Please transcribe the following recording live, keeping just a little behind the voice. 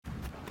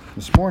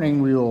This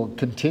morning we will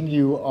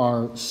continue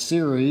our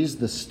series,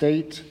 The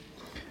State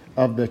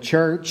of the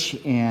Church,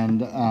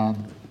 and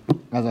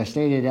as I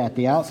stated at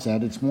the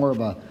outset, it's more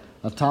of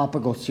a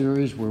topical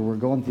series where we're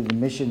going through the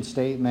mission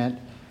statement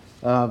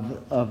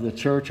of the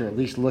church, or at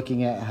least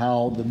looking at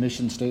how the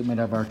mission statement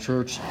of our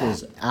church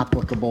is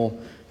applicable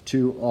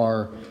to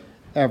our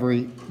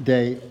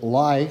everyday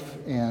life.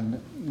 And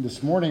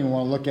this morning we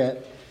want to look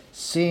at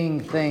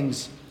seeing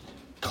things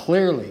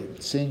clearly.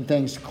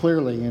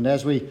 And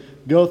as we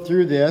go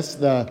through this,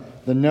 the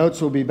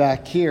notes will be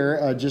back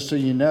here, just so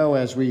you know,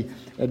 as we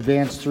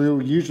advance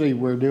through. Usually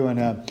we're doing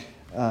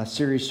a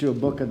series through a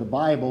book of the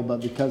Bible,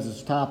 but because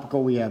it's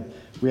topical, we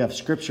have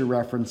scripture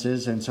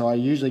references, and so I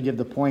usually give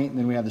the point, and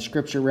then we have the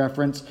scripture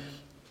reference.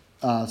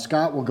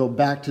 Scott will go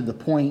back to the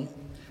point,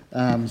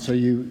 so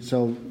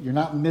you're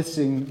not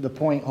missing the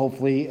point,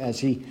 hopefully,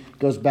 as he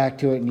goes back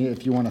to it, and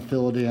if you want to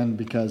fill it in,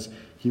 because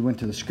he went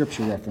to the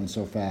scripture reference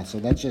so fast. So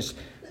that's just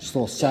a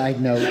little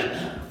side note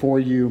for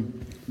you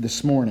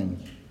this morning.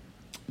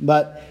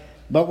 But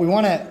we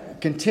want to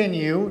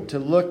continue to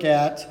look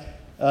at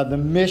the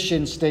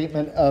mission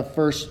statement of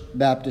First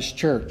Baptist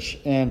Church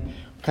and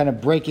kind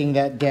of breaking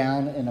that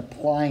down and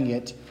applying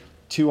it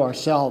to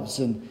ourselves.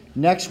 And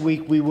next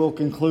week we will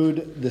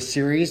conclude the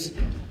series.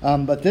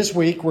 But this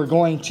week we're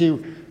going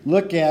to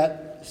look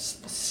at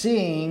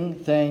seeing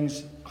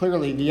things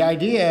clearly. The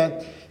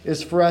idea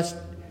is for us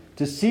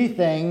to see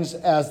things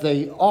as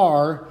they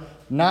are,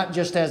 not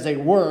just as they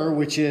were,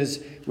 which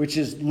is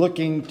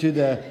looking to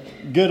the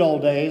good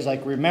old days,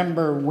 like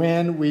remember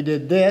when we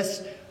did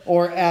this,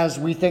 or as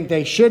we think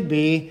they should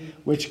be,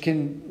 which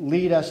can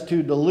lead us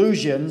to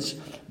delusions,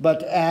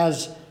 but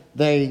as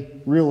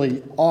they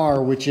really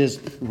are, which is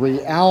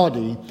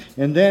reality.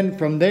 And then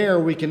from there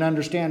we can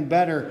understand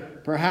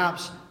better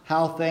perhaps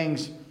how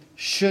things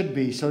should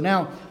be. So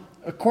now,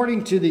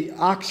 according to the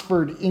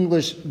Oxford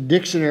English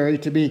Dictionary,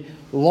 to be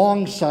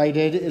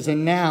long-sighted is a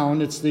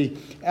noun. It's the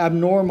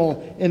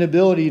abnormal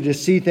inability to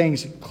see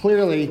things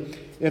clearly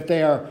if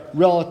they are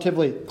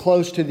relatively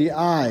close to the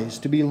eyes.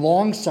 To be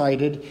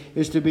long-sighted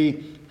is to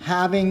be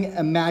having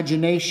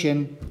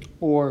imagination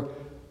or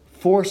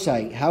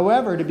foresight.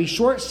 However, to be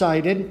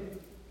short-sighted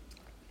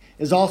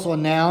is also a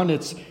noun.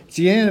 It's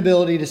the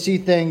inability to see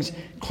things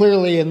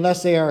clearly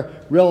unless they are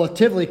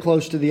relatively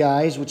close to the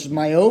eyes, which is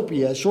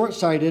myopia.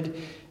 Short-sighted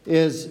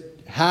is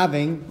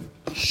having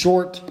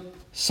short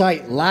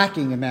sight,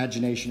 lacking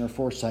imagination or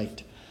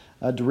foresight.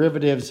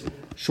 Derivatives,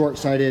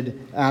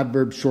 short-sighted,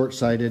 adverb,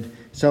 short-sighted.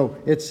 So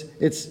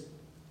it's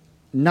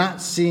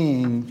not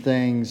seeing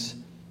things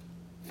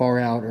far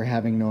out or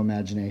having no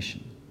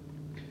imagination.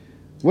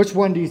 Which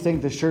one do you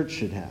think the church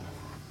should have?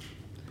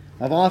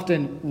 I've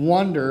often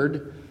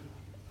wondered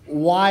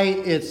why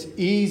it's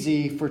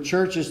easy for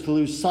churches to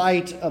lose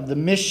sight of the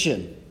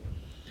mission.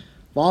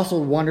 I've also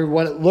wondered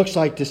what it looks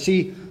like to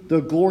see the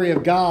glory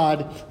of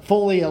God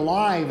fully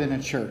alive in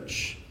a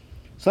church.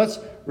 So let's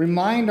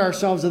remind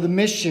ourselves of the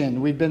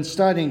mission we've been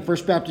studying.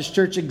 First Baptist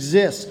Church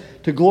exists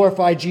to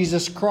glorify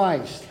Jesus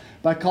Christ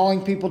by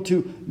calling people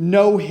to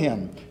know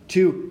Him,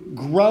 to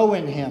grow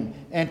in Him,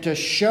 and to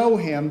show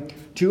Him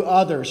to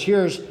others.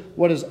 Here's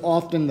what is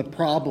often the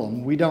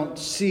problem. We don't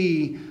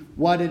see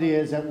what it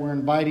is that we're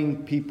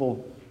inviting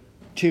people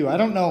to. I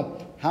don't know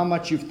how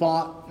much you've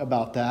thought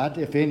about that,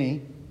 if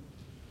any.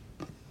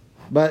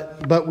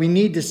 But we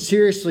need to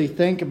seriously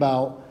think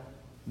about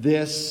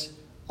this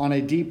on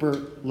a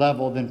deeper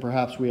level than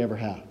perhaps we ever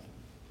have.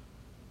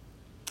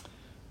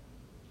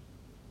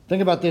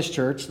 Think about this,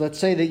 church. Let's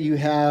say that you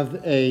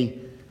have a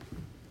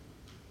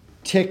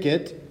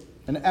ticket,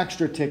 an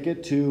extra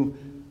ticket to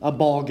a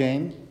ball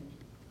game.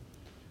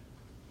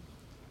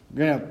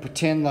 We're going to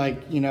pretend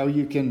like,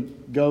 you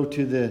can go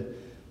to the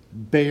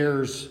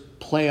Bears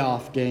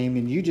playoff game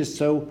and you just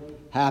so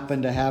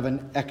happen to have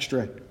an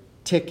extra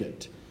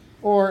ticket.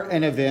 Or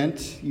an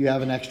event, you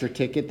have an extra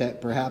ticket that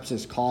perhaps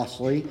is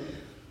costly,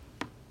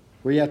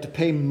 where you have to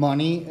pay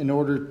money in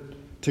order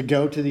to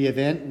go to the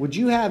event. Would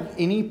you have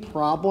any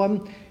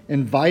problem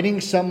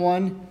inviting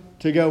someone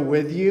to go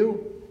with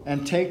you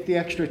and take the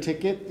extra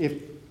ticket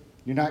if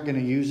you're not going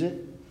to use it?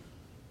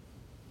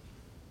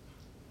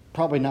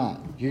 Probably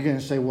not. You're going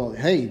to say, well,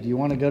 hey, do you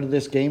want to go to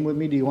this game with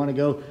me? Do you want to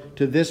go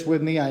to this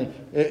with me?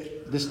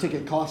 This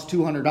ticket costs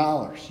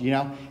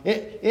 $200.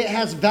 It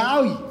has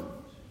value.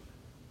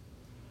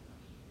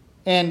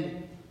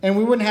 And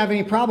we wouldn't have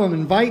any problem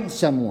inviting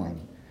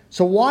someone.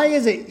 So why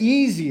is it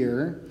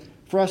easier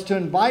for us to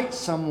invite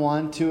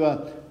someone to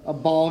a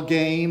ball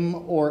game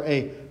or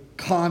a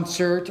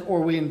concert,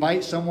 or we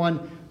invite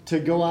someone to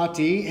go out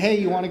to eat? Hey,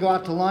 you want to go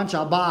out to lunch?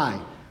 I'll buy.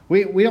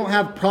 We don't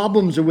have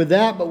problems with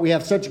that, but we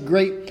have such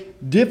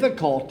great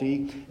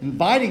difficulty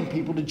inviting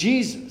people to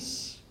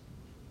Jesus.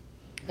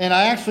 And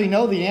I actually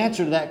know the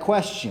answer to that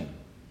question.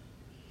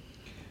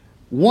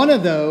 One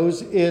of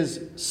those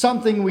is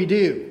something we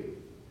do.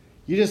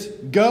 You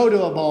just go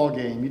to a ball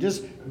game. You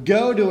just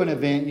go to an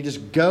event. You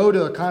just go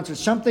to a concert.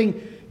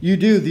 Something you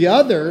do. The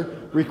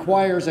other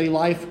requires a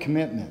life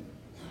commitment.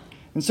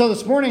 And so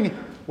this morning,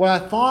 what I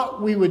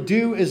thought we would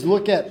do is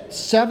look at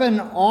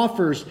 7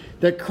 offers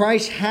that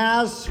Christ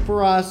has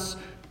for us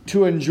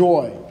to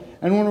enjoy.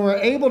 And when we're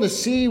able to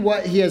see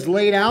what he has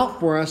laid out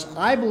for us,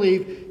 I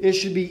believe it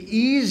should be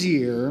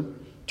easier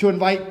to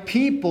invite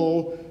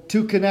people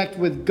to connect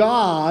with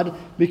God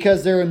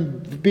because they're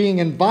being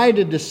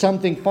invited to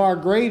something far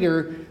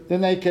greater than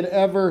they could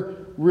ever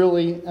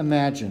really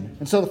imagine.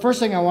 And so the first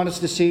thing I want us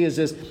to see is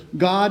this: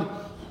 God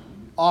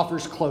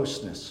offers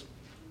closeness.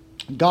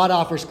 God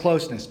offers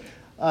closeness.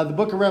 The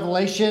book of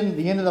Revelation,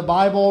 the end of the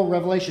Bible,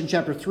 Revelation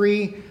chapter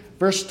 3,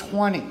 verse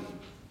 20.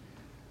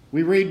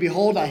 We read,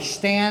 "Behold, I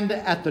stand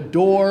at the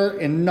door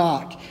and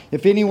knock.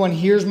 If anyone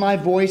hears my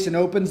voice and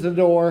opens the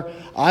door,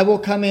 I will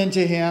come into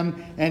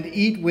him and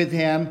eat with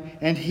him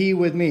and he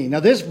with me." Now,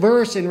 this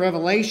verse in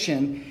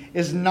Revelation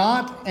is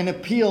not an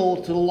appeal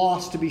to the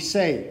lost to be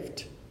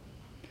saved.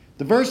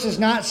 The verse is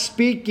not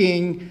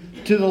speaking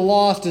to the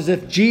lost as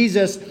if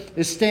Jesus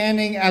is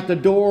standing at the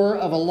door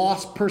of a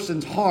lost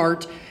person's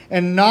heart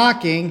and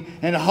knocking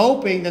and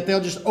hoping that they'll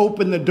just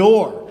open the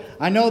door.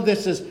 I know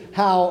this is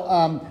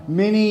how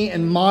many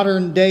in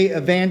modern day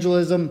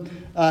evangelism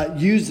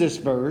use this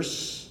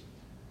verse,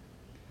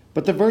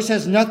 but the verse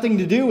has nothing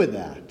to do with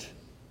that.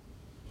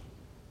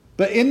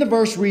 But in the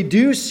verse we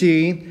do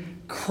see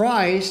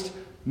Christ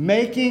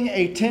making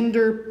a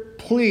tender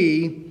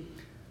plea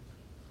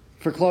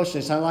for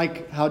closeness. I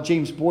like how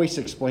James Boyce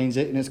explains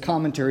it in his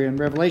commentary on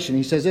Revelation.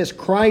 He says this: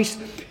 Christ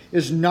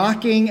is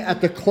knocking at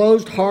the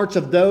closed hearts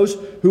of those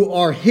who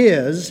are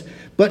his,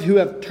 but who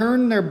have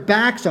turned their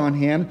backs on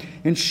him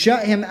and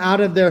shut him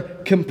out of their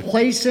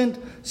complacent,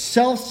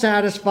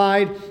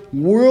 self-satisfied,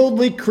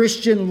 worldly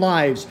Christian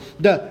lives.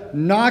 The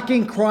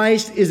knocking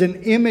Christ is an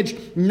image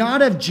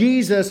not of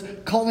Jesus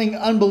calling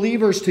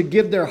unbelievers to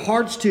give their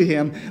hearts to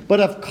him, but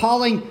of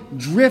calling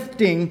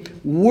drifting,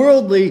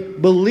 worldly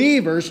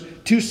believers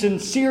to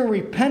sincere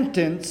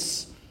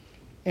repentance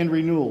and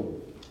renewal.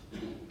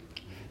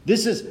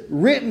 This is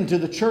written to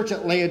the church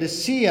at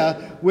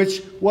Laodicea,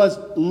 which was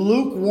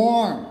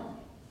lukewarm.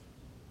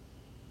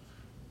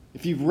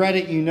 If you've read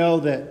it, you know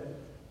that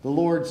the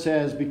Lord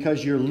says,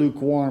 "Because you're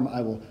lukewarm,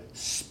 I will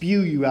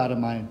spew you out of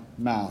my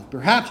mouth."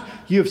 Perhaps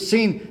you have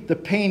seen the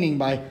painting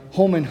by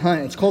Holman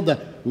Hunt. It's called "The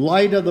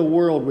Light of the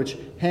World," which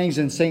hangs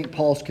in St.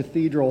 Paul's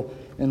Cathedral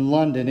in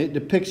London. It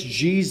depicts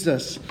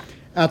Jesus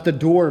at the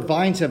door.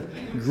 Vines have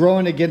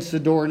grown against the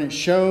door, and it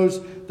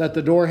shows that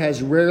the door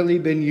has rarely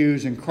been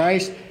used. And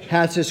Christ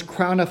has his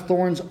crown of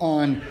thorns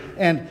on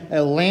and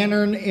a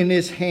lantern in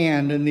his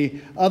hand, and the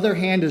other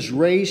hand is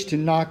raised to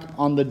knock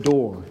on the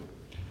door.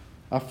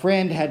 A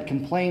friend had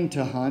complained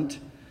to Hunt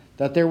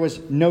that there was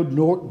no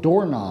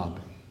doorknob,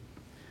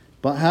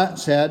 but Hunt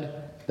said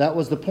that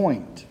was the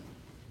point.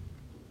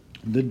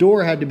 The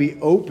door had to be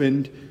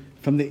opened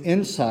from the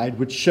inside,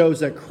 which shows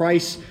that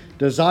Christ's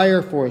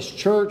desire for his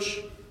church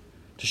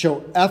to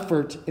show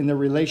effort in the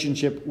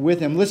relationship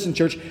with him. Listen,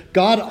 church,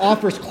 God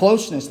offers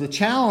closeness. The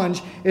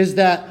challenge is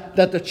that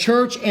the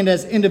church and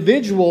as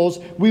individuals,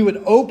 we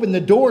would open the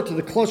door to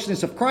the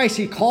closeness of Christ.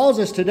 He calls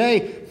us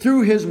today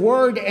through his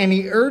word, and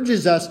he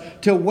urges us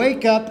to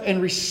wake up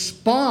and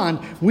respond.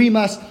 We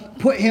must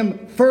put him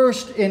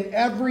first in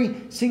every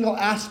single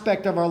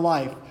aspect of our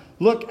life.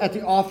 Look at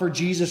the offer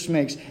Jesus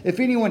makes. If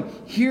anyone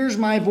hears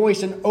my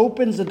voice and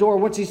opens the door,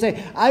 what's he say?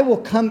 I will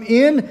come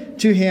in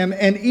to him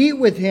and eat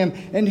with him,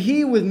 and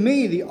he with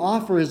me. The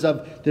offer is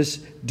of this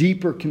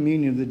deeper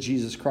communion with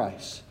Jesus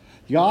Christ.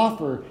 The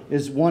offer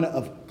is one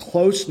of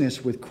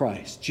closeness with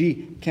Christ.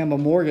 G. Campbell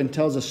Morgan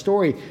tells a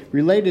story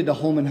related to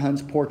Holman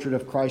Hunt's portrait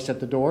of Christ at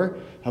the door.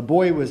 A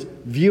boy was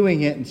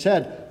viewing it and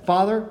said,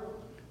 "Father,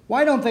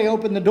 why don't they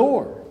open the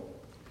door?"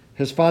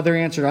 His father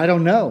answered, "I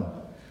don't know.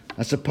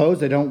 I suppose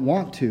they don't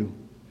want to."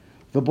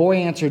 The boy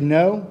answered,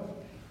 "No,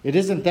 it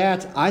isn't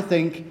that. I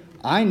think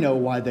I know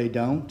why they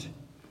don't.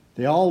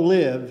 They all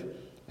live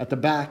at the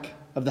back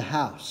of the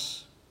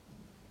house."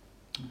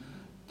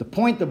 The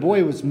point the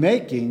boy was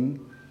making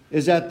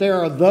is that there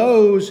are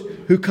those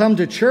who come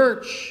to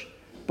church,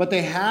 but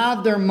they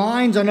have their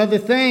minds on other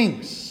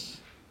things.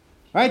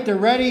 Right? They're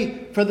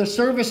ready for the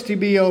service to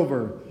be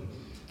over.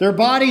 Their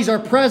bodies are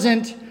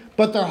present,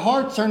 but their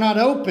hearts are not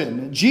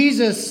open.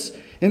 Jesus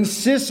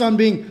insists on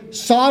being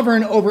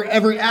sovereign over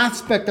every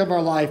aspect of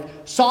our life,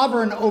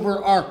 sovereign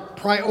over our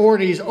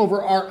priorities,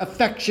 over our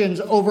affections,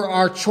 over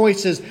our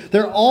choices.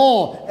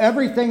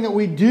 Everything that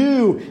we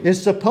do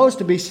is supposed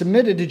to be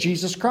submitted to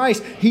Jesus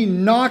Christ. He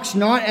knocks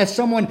not as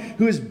someone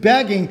who is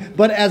begging,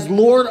 but as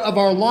Lord of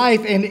our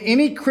life. And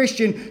any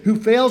Christian who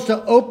fails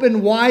to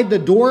open wide the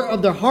door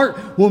of their heart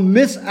will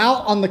miss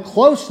out on the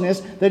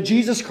closeness that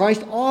Jesus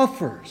Christ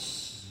offers.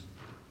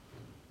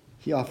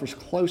 He offers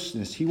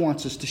closeness. He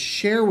wants us to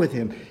share with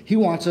him. He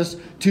wants us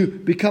to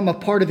become a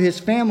part of his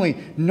family.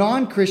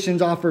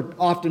 Non-Christians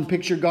often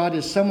picture God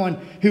as someone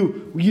who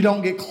you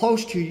don't get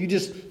close to. You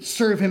just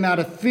serve him out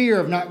of fear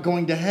of not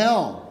going to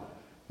hell.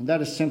 And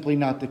that is simply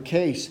not the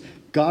case.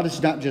 God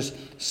is not just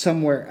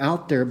somewhere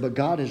out there, but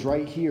God is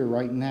right here,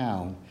 right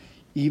now.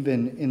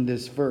 Even in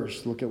this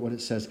verse, look at what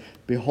it says.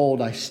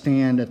 "Behold, I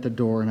stand at the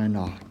door and I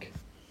knock."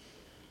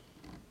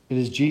 It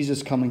is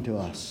Jesus coming to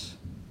us.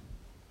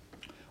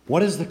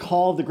 What is the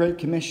call of the Great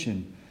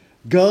Commission?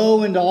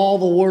 Go into all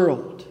the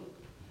world.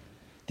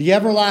 The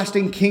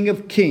everlasting King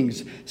of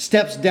Kings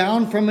steps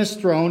down from his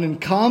throne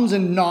and comes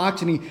and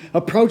knocks and he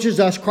approaches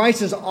us.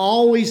 Christ is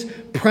always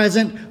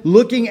present,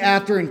 looking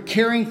after and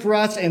caring for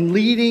us and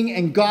leading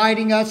and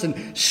guiding us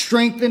and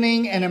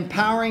strengthening and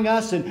empowering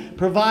us and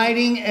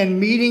providing and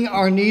meeting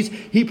our needs.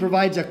 He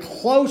provides a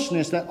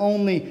closeness that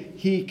only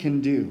He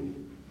can do.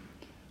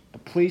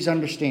 But please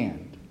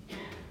understand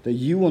that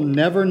you will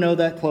never know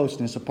that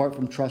closeness apart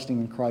from trusting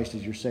in Christ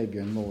as your Savior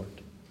and Lord.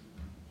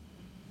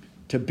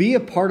 To be a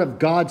part of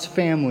God's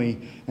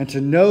family and to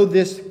know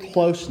this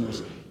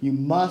closeness, you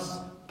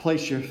must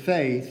place your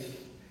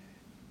faith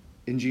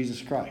in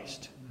Jesus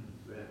Christ.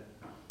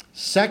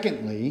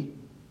 Secondly,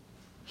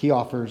 He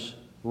offers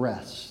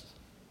rest.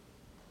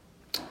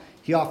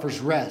 He offers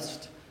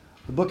rest.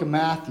 The book of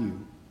Matthew,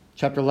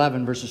 chapter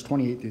 11, verses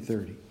 28 through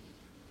 30.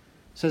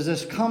 Says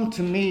this, "Come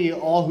to me,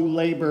 all who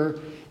labor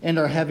and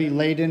are heavy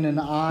laden, and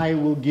I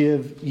will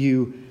give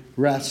you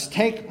rest.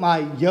 Take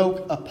my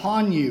yoke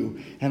upon you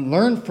and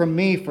learn from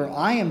me, for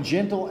I am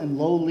gentle and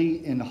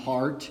lowly in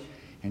heart,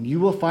 and you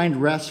will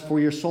find rest for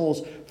your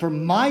souls. For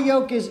my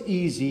yoke is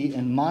easy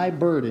and my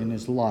burden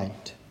is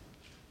light."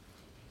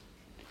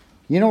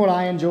 You know what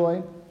I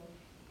enjoy?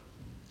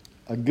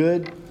 A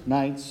good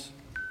night's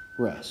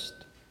rest.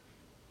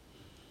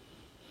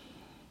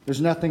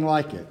 There's nothing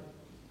like it.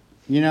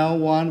 You know,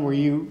 one where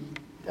you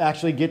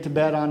actually get to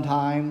bed on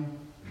time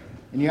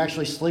and you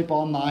actually sleep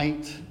all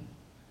night.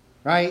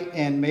 Right?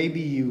 And maybe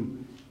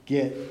you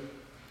get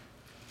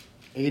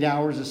 8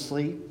 hours of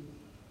sleep.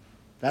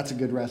 That's a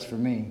good rest for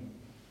me.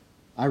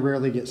 I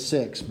rarely get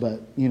 6,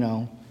 but you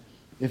know,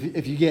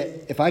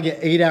 if I get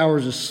 8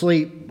 hours of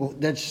sleep, well,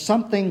 there's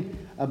something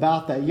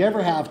about that. You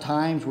ever have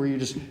times where you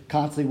just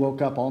constantly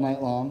woke up all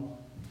night long?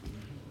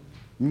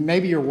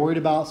 Maybe you're worried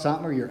about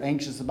something, or you're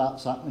anxious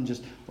about something,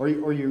 or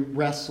you're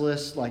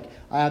restless. Like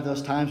I have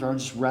those times where I'm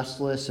just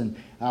restless and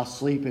I'll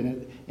sleep,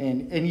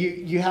 and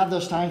you have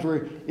those times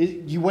where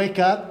you wake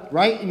up,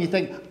 right, and you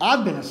think,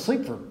 I've been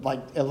asleep for like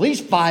at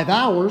least 5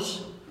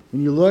 hours,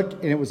 and you look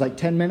and it was like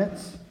 10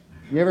 minutes.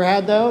 You ever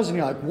had those? And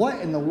you're like,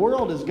 what in the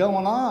world is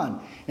going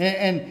on?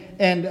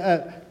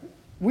 And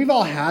we've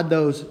all had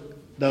those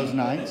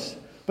nights.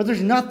 But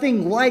there's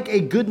nothing like a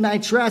good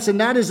night's rest. And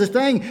that is the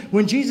thing.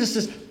 When Jesus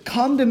says,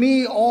 "Come to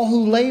me, all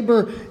who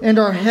labor and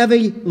are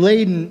heavy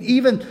laden."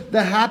 Even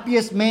the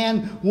happiest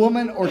man,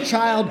 woman, or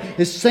child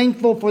is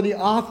thankful for the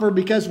offer,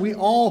 because we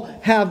all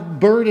have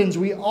burdens.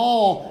 We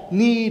all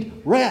need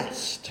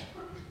rest.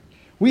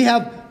 We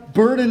have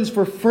burdens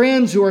for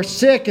friends who are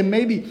sick and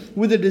maybe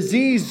with a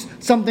disease,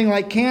 something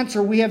like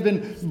cancer. We have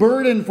been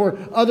burdened for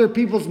other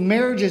people's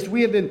marriages.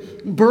 We have been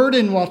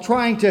burdened while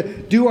trying to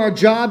do our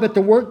job at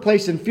the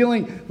workplace and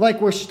feeling like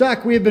we're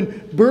stuck. We have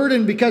been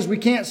burdened because we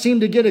can't seem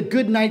to get a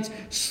good night's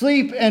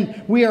sleep,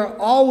 and we are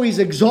always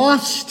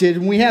exhausted,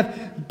 and we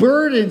have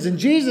burdens. And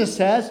Jesus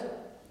says,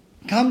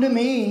 "Come to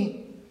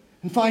me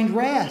and find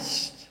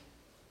rest."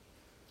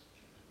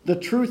 The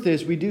truth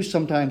is, we do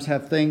sometimes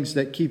have things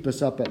that keep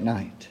us up at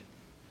night.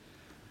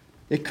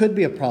 It could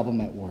be a problem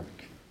at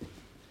work.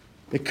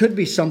 It could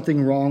be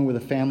something wrong with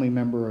a family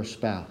member or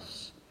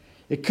spouse.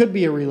 It could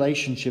be a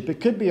relationship. It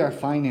could be our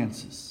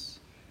finances.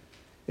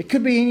 It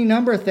could be any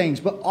number of things.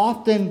 But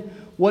often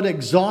what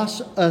exhausts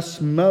us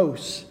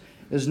most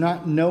is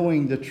not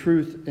knowing the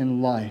truth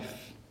in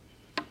life.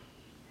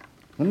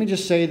 Let me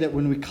just say that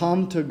when we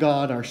come to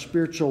God, our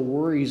spiritual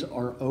worries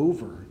are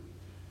over.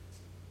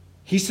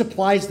 He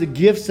supplies the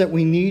gifts that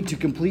we need to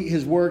complete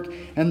His work,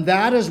 and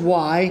that is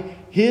why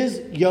His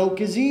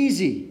yoke is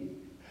easy.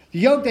 The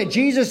yoke that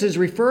Jesus is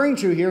referring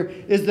to here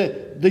is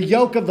the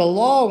yoke of the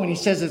law. When He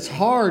says it's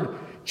hard,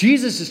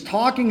 Jesus is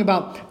talking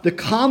about the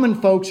common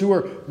folks who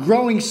are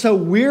growing so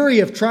weary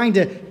of trying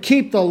to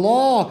keep the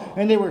law,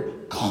 and they were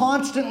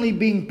constantly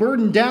being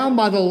burdened down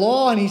by the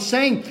law. And He's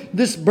saying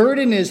this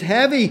burden is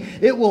heavy.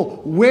 It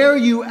will wear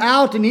you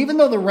out. And even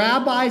though the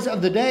rabbis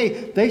of the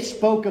day, they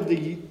spoke of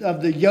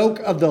the yoke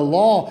of the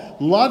law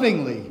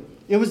lovingly,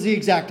 it was the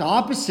exact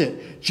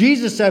opposite.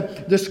 Jesus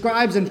said the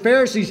scribes and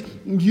Pharisees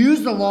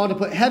used the law to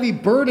put heavy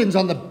burdens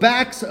on the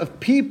backs of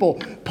people.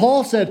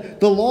 Paul said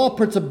the law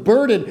puts a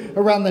burden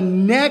around the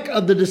neck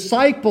of the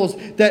disciples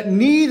that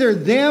neither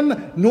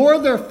them nor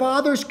their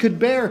fathers could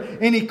bear.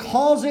 And he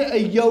calls it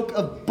a yoke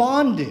of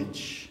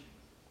bondage.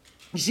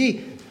 You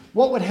see,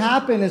 what would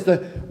happen is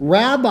the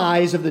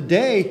rabbis of the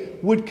day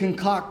would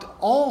concoct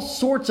all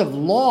sorts of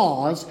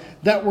laws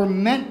that were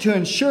meant to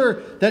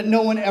ensure that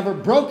no one ever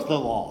broke the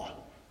law.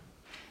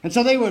 And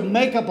so they would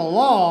make up a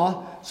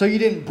law so you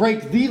didn't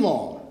break the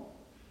law.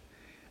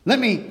 Let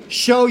me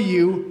show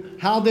you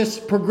how this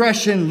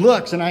progression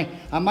looks. And I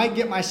might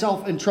get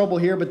myself in trouble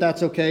here, but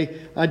that's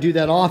okay. I do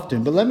that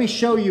often. But let me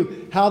show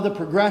you how the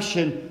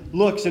progression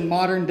looks in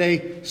modern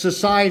day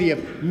society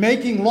of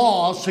making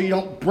laws so you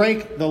don't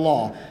break the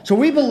law. So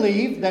we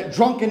believe that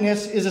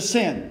drunkenness is a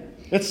sin.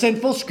 It's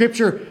sinful.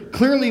 Scripture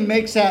clearly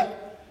makes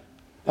that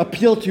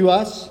appeal to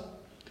us.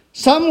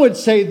 Some would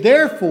say,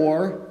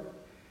 therefore,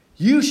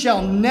 You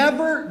shall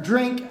never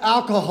drink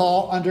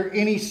alcohol under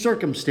any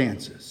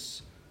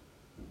circumstances.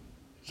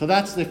 So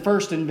that's the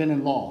first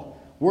invented law.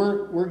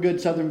 We're good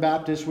Southern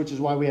Baptists, which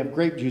is why we have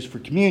grape juice for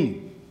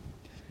communion.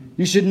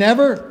 You should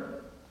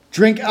never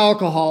drink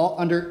alcohol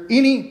under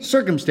any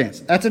circumstance.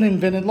 That's an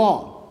invented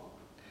law.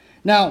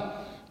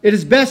 Now, it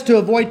is best to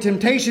avoid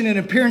temptation and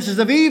appearances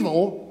of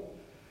evil,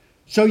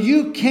 so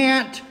you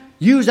can't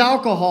use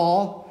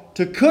alcohol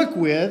to cook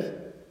with,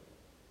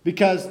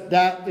 because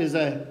that is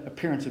an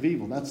appearance of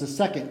evil. That's the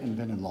second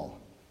invented law.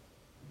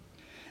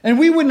 And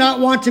we would not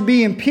want to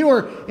be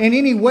impure in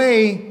any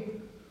way,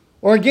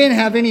 or again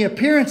have any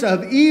appearance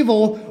of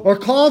evil, or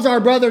cause our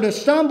brother to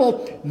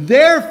stumble.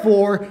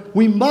 Therefore,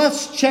 we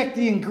must check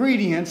the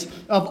ingredients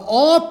of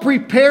all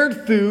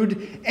prepared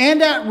food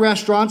and at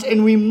restaurants,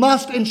 and we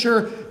must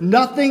ensure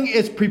nothing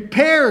is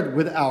prepared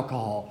with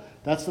alcohol.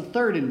 That's the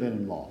third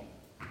invented law.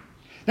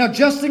 Now,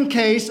 just in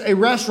case a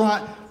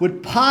restaurant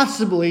would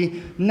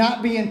possibly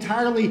not be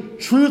entirely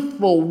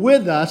truthful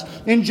with us,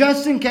 and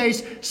just in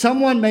case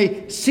someone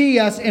may see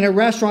us in a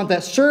restaurant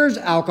that serves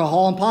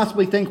alcohol and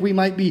possibly think we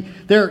might be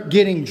there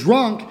getting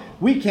drunk,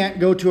 we can't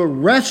go to a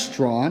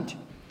restaurant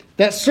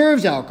that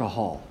serves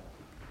alcohol.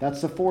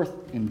 That's the fourth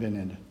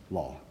invented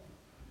law.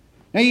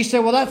 Now you say,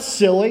 well, that's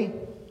silly.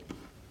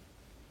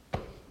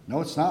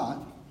 No, it's not.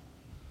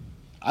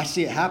 I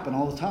see it happen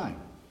all the time.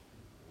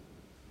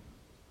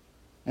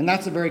 And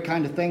that's the very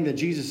kind of thing that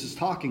Jesus is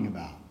talking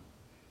about.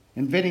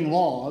 Inventing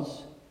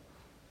laws,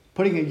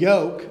 putting a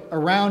yoke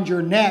around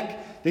your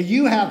neck that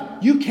you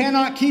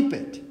cannot keep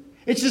it.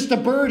 It's just a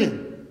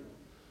burden.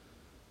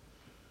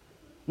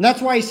 And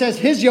that's why he says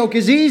his yoke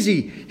is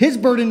easy. His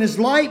burden is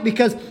light,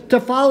 because to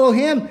follow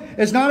him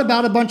is not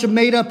about a bunch of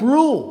made up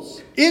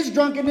rules. Is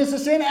drunkenness a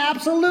sin?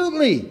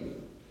 Absolutely.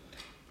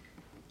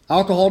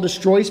 Alcohol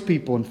destroys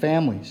people and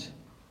families.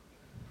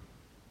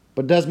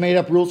 But does made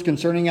up rules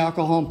concerning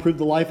alcohol improve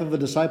the life of a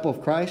disciple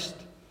of Christ?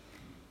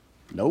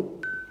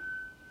 Nope.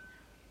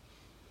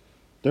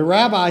 The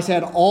rabbis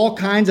had all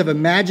kinds of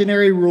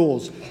imaginary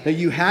rules that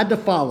you had to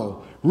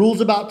follow. Rules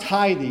about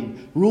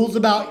tithing, rules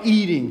about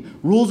eating,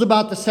 rules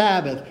about the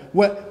Sabbath.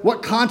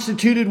 What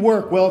constituted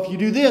work? Well, if you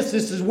do this,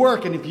 this is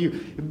work.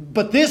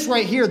 But this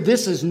right here,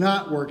 this is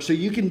not work. So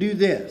you can do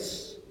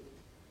this.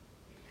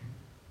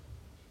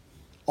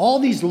 All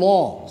these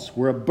laws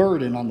were a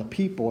burden on the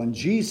people, and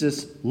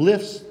Jesus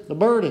lifts the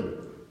burden.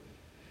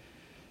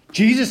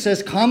 Jesus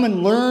says, come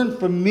and learn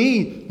from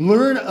me.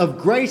 Learn of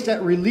grace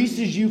that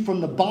releases you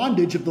from the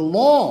bondage of the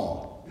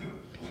law.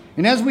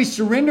 And as we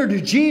surrender to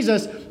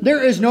Jesus,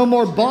 there is no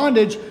more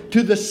bondage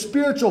to the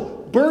spiritual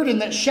burden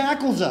that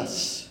shackles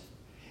us.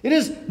 It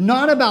is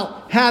not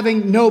about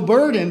having no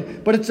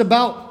burden, but it's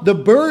about the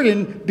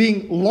burden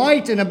being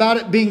light and about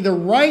it being the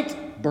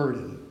right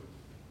burden.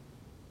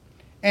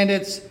 And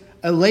it's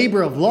a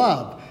labor of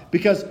love,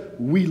 because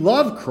we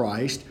love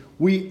Christ,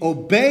 we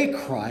obey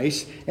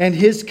Christ, and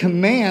his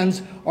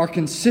commands are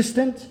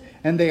consistent,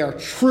 and they are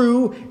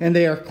true, and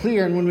they are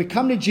clear. And when we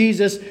come to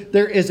Jesus,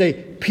 there is a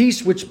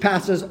peace which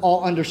passes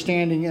all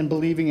understanding, and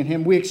believing in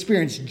him, we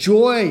experience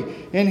joy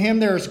in him.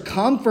 There is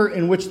comfort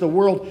in which the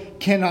world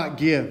cannot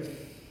give.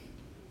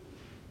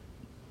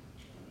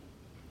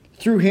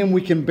 Through him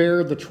we can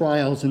bear the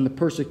trials and the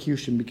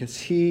persecution, because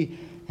he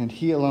and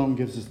he alone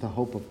gives us the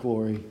hope of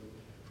glory.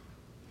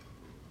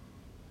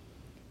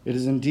 It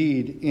is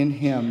indeed in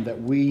him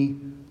that we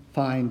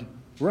find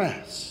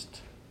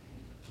rest.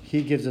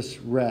 He gives us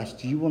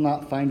rest. You will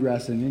not find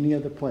rest in any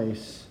other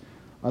place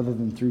other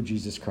than through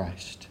Jesus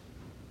Christ.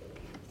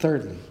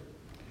 Thirdly,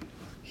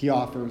 he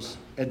offers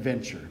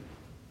adventure.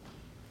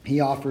 He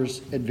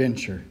offers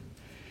adventure.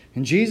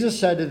 And Jesus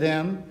said to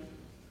them,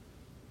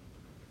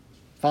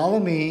 follow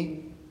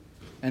me,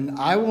 and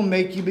I will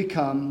make you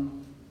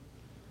become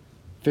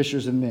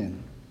fishers of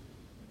men.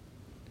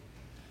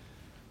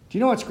 Do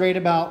you know what's great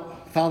about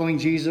following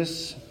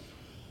Jesus?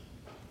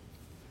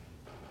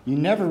 You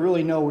never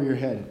really know where you're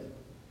headed.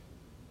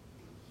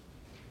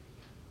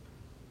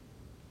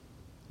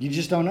 You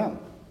just don't know.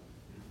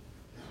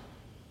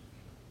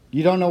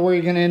 You don't know where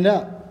you're going to end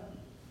up.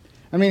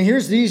 I mean,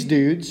 here's these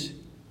dudes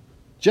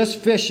just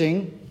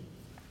fishing,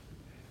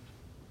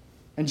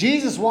 and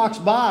Jesus walks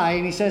by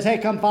and he says, hey,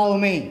 come follow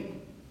me.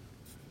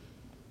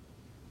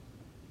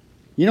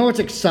 You know what's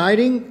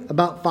exciting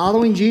about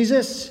following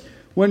Jesus?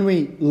 When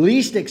we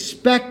least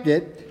expect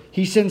it,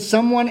 he sends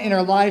someone in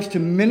our lives to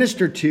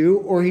minister to,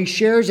 or he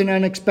shares an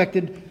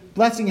unexpected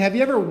blessing. Have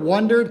you ever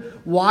wondered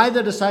why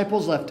the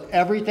disciples left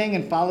everything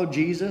and followed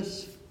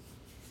Jesus?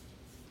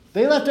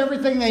 They left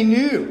everything they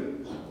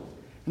knew,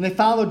 and they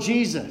followed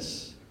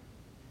Jesus.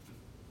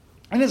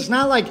 And it's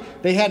not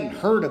like they hadn't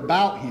heard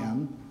about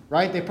him,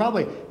 right? They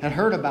probably had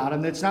heard about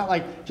him. It's not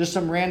like just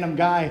some random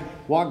guy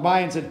walked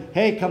by and said,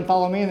 hey, come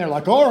follow me. And they're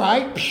like, all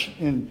right,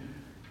 and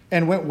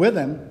went with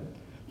him.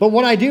 But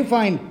what I do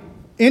find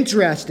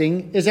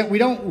interesting is that we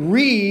don't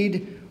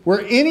read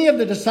where any of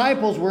the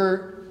disciples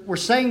were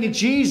saying to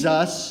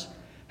Jesus,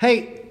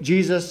 hey,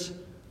 Jesus,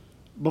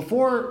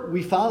 before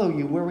we follow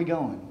you, where are we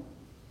going?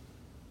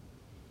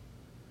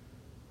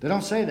 They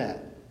don't say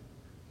that.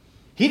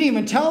 He didn't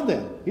even tell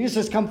them. He just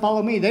says, come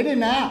follow me. They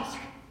didn't ask.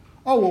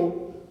 Oh, well,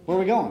 where are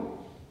we going?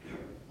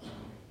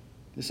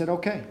 They said,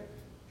 okay.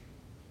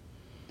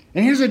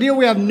 And here's the deal.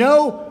 We have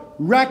no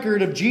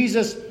record of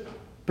Jesus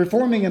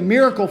performing a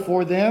miracle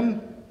for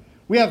them.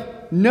 We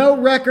have no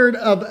record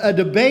of a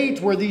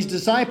debate where these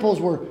disciples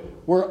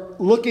were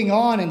looking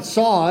on and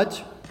saw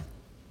it.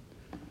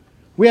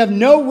 We have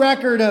no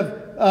record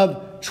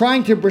of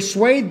trying to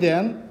persuade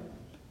them.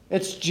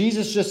 It's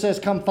Jesus just says,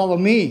 come follow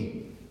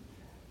me.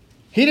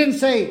 He didn't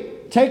say,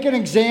 take an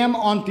exam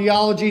on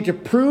theology to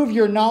prove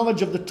your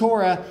knowledge of the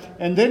Torah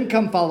and then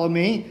come follow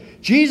me.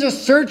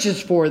 Jesus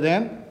searches for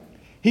them.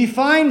 He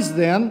finds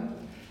them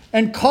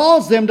and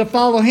calls them to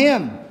follow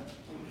him.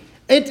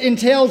 It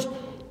entails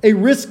a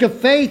risk of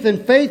faith,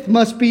 and faith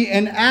must be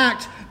an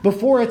act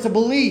before it's a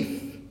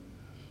belief.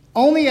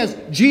 Only as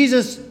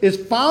Jesus is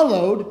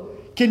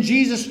followed can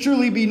Jesus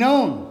truly be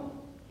known.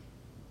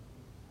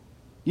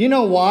 You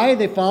know why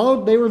they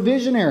followed? They were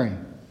visionary.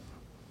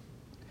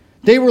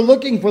 They were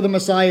looking for the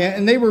Messiah,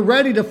 and they were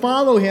ready to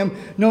follow him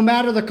no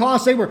matter the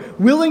cost. They were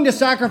willing to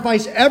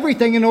sacrifice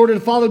everything in order to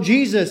follow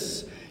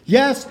Jesus.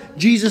 Yes,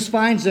 Jesus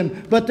finds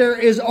them, but there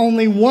is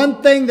only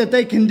one thing that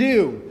they can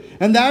do,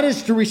 and that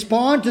is to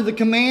respond to the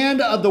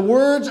command of the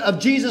words of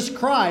Jesus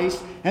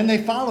Christ, and they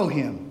follow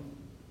him.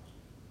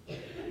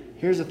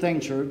 Here's the thing,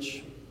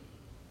 church.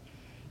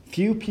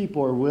 Few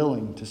people are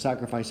willing to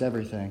sacrifice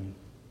everything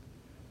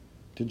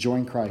to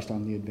join Christ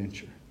on the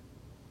adventure.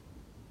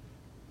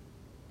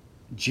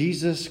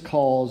 Jesus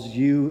calls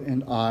you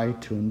and I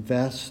to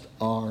invest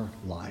our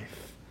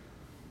life,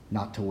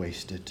 not to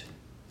waste it.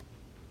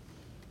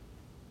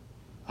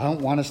 I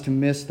don't want us to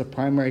miss the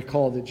primary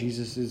call that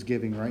Jesus is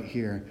giving right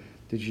here.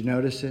 Did you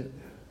notice it?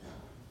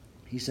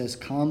 He says,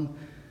 come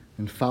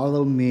and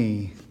follow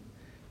me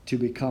to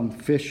become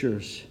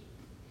fishers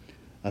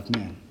of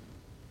men.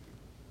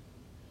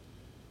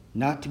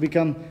 Not to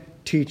become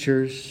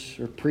teachers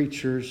or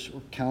preachers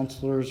or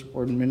counselors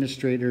or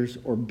administrators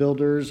or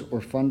builders or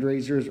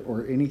fundraisers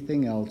or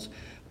anything else,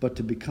 but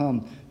to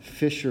become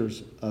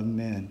fishers of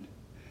men.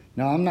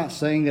 Now, I'm not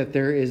saying that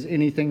there is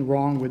anything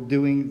wrong with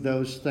doing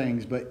those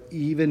things, but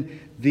even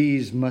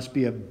these must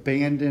be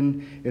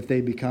abandoned if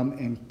they become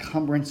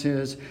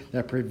encumbrances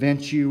that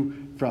prevent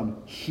you from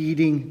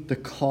heeding the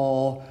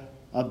call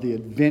of the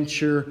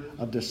adventure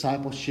of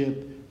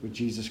discipleship with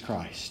Jesus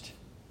Christ.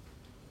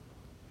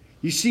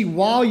 You see,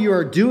 while you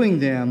are doing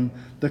them,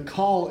 the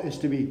call is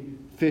to be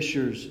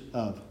fishers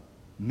of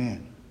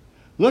men.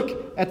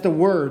 Look at the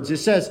words. It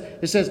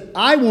says,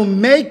 I will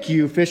make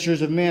you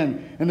fishers of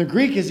men. And the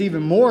Greek is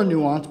even more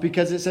nuanced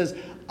because it says,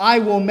 I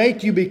will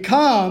make you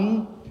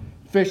become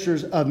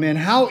fishers of men.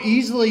 How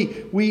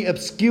easily we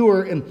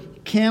obscure and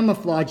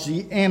camouflage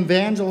the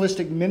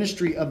evangelistic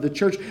ministry of the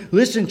church.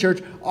 Listen,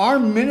 church, our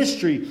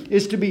ministry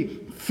is to be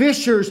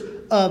fishers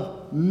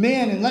of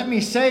men. And let me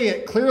say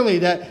it clearly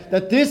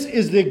that this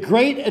is the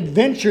great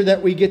adventure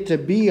that we get to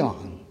be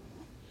on.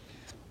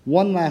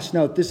 One last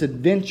note, this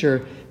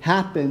adventure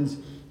happens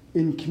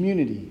in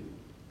community.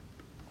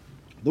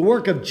 The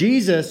work of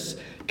Jesus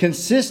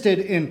consisted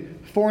in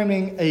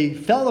forming a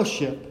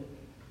fellowship.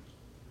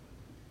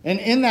 And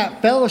in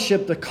that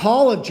fellowship, the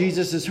call of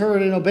Jesus is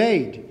heard and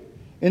obeyed.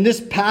 In this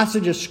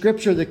passage of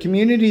Scripture, the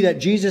community that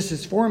Jesus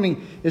is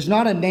forming is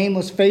not a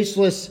nameless,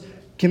 faceless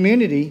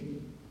community.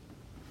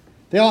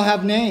 They all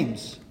have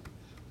names.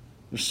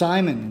 There's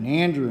Simon and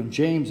Andrew and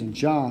James and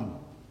John.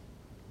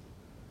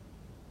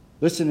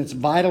 Listen, it's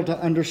vital to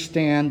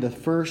understand the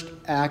first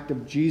act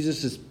of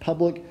Jesus'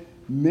 public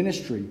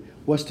ministry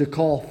was to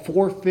call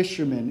 4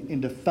 fishermen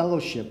into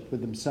fellowship with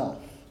himself.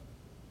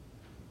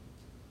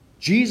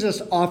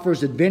 Jesus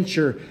offers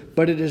adventure,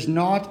 but it is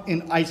not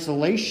in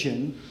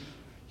isolation.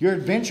 Your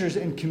adventure is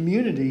in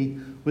community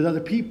with other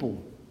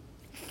people.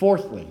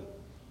 Fourthly,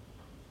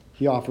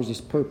 he offers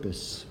us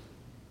purpose.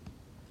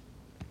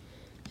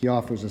 He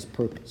offers us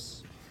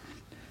purpose.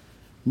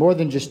 More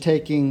than just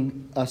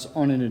taking us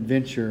on an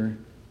adventure,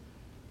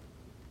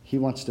 he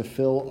wants to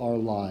fill our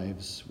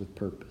lives with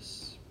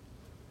purpose.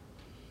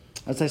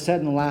 As I said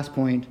in the last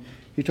point,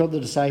 he told the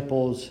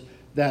disciples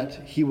that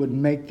he would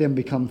make them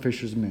become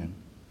fishers of men.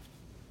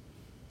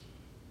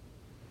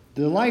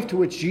 The life to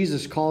which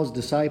Jesus calls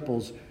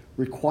disciples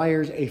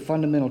requires a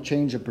fundamental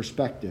change of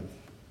perspective.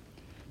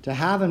 To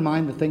have in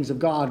mind the things of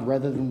God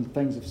rather than the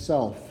things of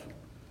self.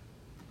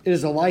 It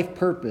is a life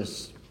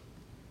purpose.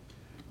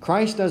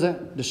 Christ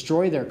doesn't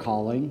destroy their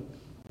calling.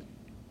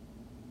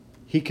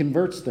 He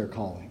converts their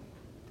calling.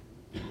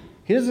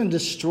 He doesn't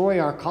destroy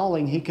our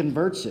calling. He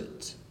converts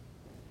it.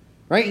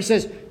 Right? He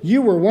says,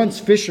 you were once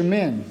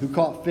fishermen who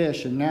caught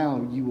fish, and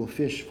now you will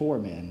fish for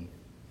men.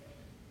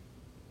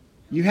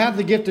 You have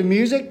the gift of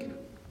music?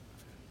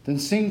 Then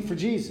sing for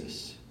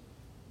Jesus.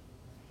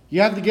 You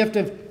have the gift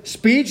of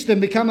speech, then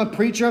become a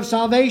preacher of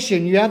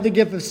salvation. You have the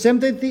gift of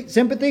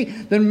sympathy,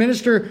 then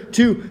minister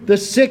to the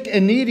sick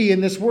and needy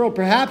in this world.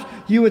 Perhaps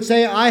you would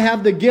say, I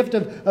have the gift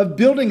of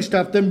building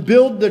stuff. Then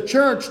build the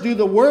church, do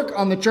the work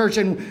on the church,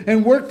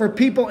 and work for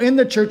people in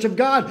the church of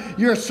God.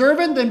 You're a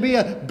servant, then be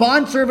a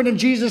bondservant of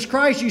Jesus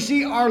Christ. You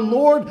see, our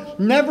Lord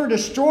never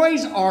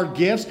destroys our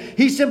gifts.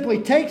 He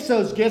simply takes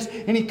those gifts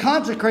and He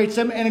consecrates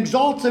them and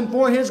exalts them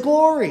for His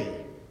glory.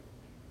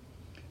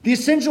 The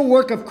essential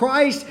work of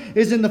Christ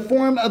is in the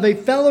form of a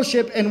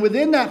fellowship, and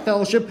within that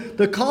fellowship,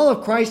 the call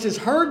of Christ is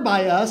heard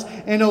by us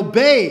and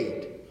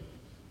obeyed.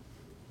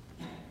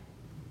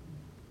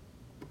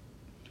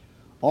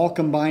 All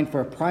combined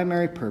for a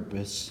primary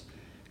purpose,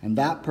 and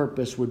that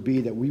purpose would be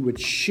that we would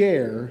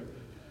share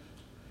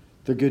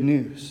the good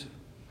news.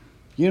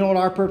 You know what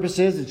our purpose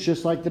is? It's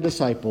just like the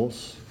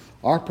disciples.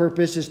 Our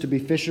purpose is to be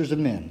fishers of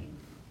men.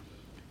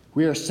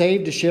 We are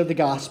saved to share the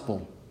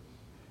gospel.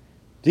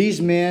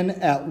 These men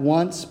at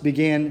once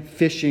began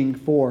fishing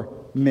for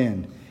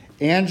men.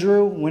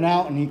 Andrew went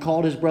out and he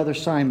called his brother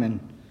Simon.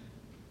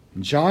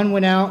 And John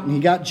went out and he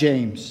got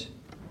James.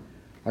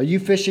 Are you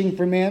fishing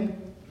for men?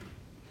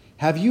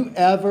 Have you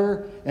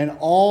ever, in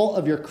all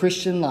of your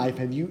Christian life,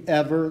 have you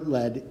ever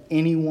led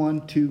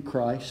anyone to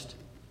Christ?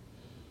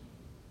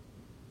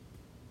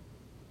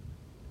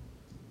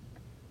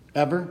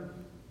 Ever?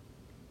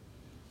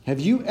 Have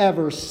you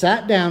ever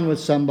sat down with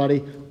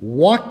somebody,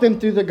 walked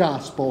them through the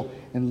gospel,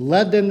 and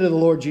led them to the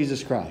Lord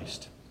Jesus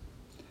Christ?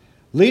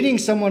 Leading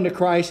someone to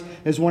Christ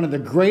is one of the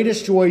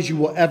greatest joys you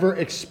will ever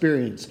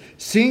experience.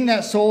 Seeing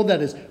that soul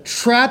that is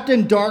trapped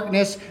in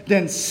darkness,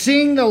 then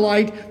seeing the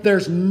light,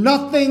 there's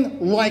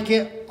nothing like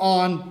it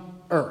on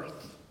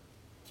earth.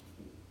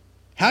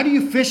 How do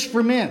you fish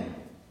for men?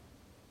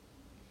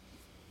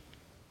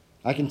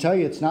 I can tell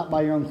you it's not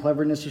by your own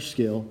cleverness or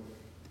skill.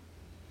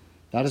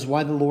 That is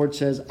why the Lord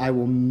says, I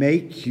will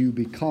make you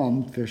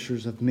become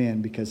fishers of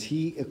men, because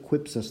He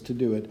equips us to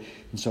do it.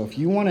 And so if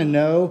you want to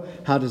know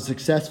how to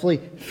successfully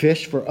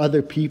fish for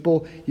other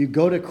people, you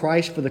go to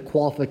Christ for the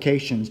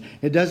qualifications.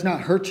 It does not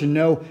hurt to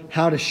know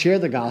how to share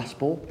the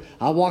gospel.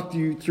 I walked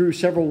you through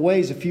several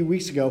ways a few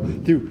weeks ago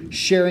through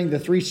sharing the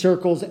 3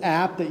 Circles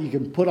app that you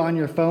can put on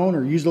your phone,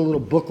 or use the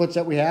little booklets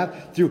that we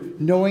have, through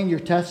knowing your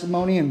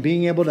testimony and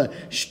being able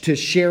to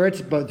share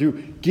it, but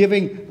through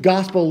giving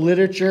gospel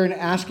literature and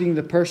asking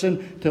the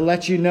person to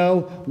let you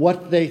know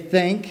what they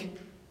think.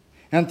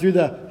 And through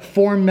the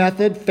form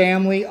method,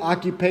 family,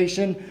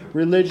 occupation,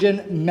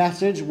 religion,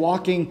 message,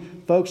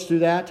 walking folks through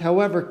that.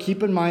 However,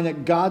 keep in mind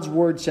that God's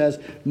word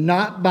says,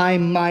 not by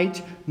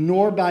might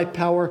nor by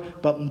power,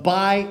 but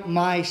by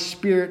my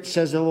Spirit,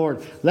 says the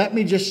Lord. Let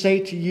me just say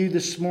to you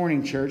this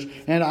morning, church,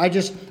 and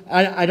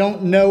I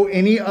don't know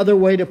any other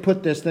way to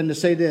put this than to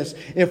say this.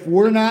 If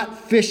we're not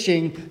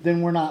fishing,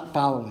 then we're not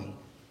following.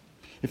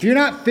 If you're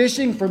not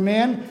fishing for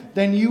men,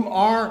 then you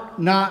are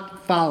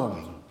not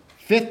following.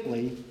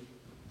 Fifthly,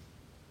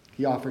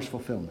 He offers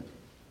fulfillment.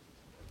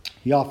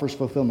 He offers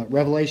fulfillment.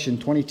 Revelation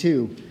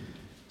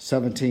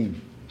 22:17.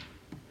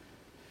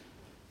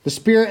 The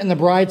Spirit and the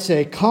bride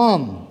say,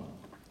 come.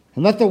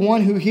 And let the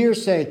one who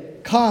hears say,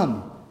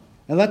 come.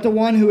 And let the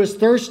one who is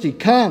thirsty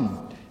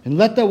come. And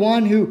let the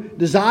one who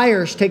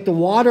desires take the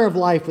water of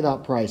life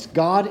without price.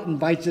 God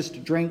invites us to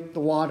drink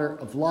the water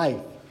of life.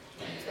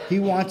 He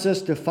wants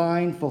us to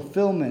find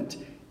fulfillment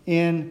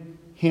in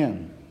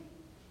Him.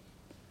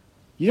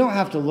 You don't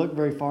have to look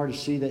very far to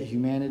see that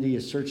humanity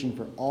is searching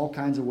for all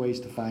kinds of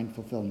ways to find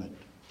fulfillment.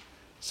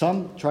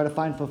 Some try to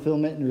find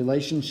fulfillment in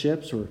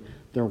relationships or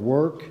their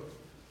work,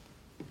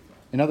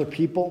 in other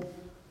people,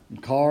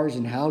 in cars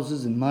and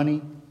houses and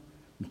money,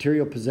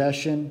 material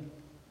possession.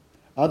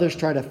 Others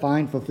try to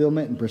find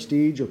fulfillment in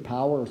prestige or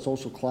power or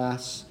social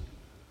class.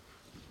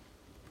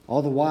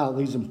 All the while, it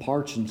leaves them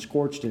parched and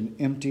scorched and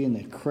empty, and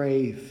they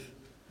crave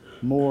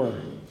more.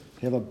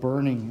 They have a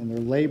burning, and they're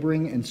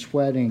laboring and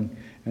sweating.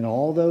 And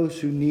all those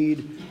who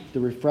need the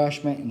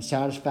refreshment and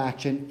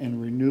satisfaction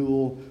and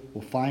renewal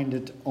will find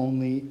it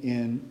only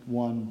in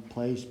one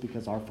place,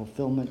 because our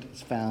fulfillment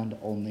is found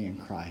only in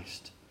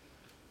Christ.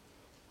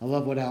 I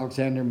love what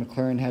Alexander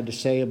Maclaren had to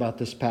say about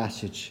this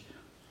passage.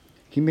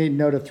 He made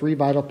note of 3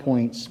 vital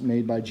points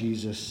made by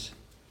Jesus'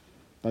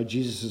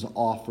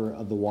 offer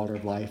of the water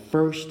of life.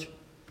 First,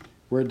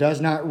 where it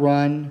does not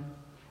run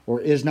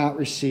or is not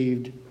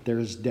received, there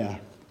is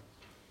death.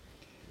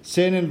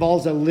 Sin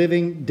involves a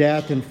living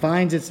death and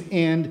finds its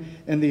end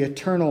in the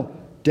eternal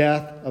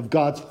death of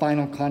God's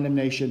final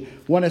condemnation.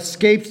 One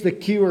escapes the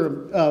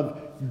cure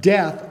of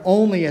death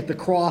only at the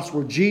cross,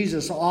 where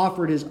Jesus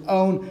offered His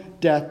own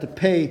death to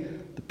pay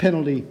the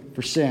penalty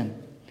for sin.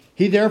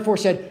 He therefore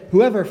said,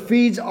 whoever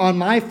feeds on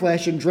my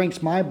flesh and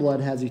drinks my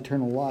blood has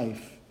eternal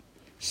life.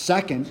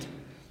 Second,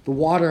 the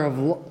water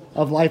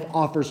of life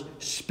offers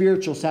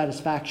spiritual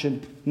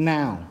satisfaction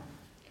now.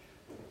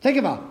 Think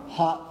of a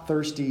hot,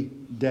 thirsty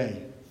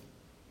day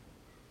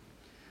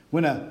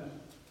when a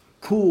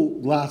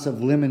cool glass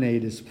of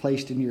lemonade is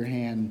placed in your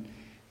hand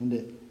and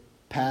it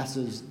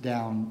passes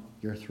down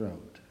your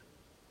throat.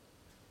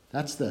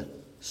 That's the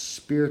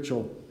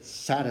spiritual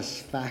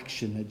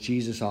satisfaction that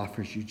Jesus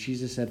offers you.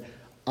 Jesus said,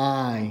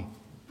 I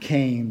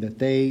came that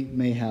they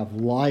may have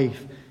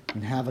life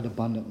and have it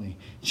abundantly.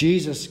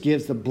 Jesus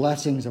gives the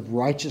blessings of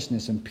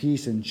righteousness and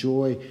peace and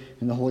joy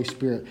in the Holy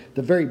Spirit.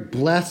 The very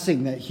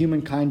blessing that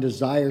humankind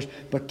desires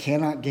but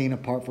cannot gain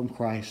apart from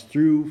Christ.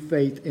 Through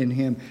faith in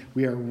him,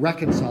 we are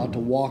reconciled to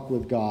walk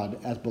with God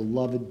as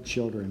beloved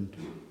children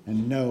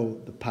and know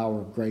the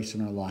power of grace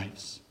in our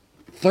lives.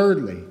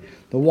 Thirdly,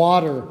 the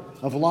water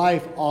of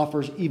life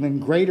offers even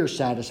greater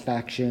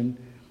satisfaction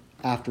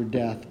after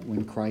death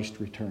when Christ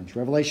returns.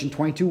 Revelation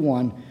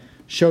 22:1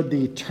 showed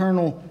the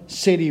eternal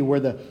city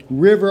where the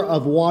river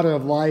of water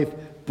of life,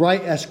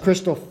 bright as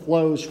crystal,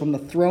 flows from the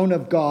throne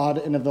of God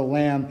and of the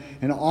Lamb.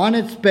 And on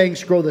its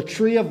banks grow the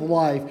tree of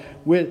life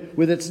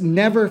with its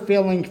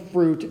never-failing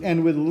fruit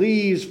and with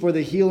leaves for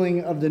the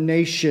healing of the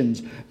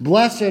nations.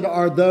 Blessed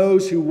are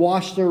those who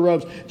wash their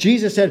robes.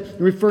 Jesus said,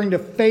 referring to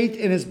faith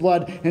in his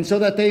blood, and so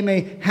that they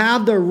may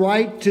have the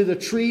right to the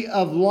tree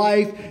of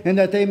life and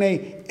that they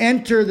may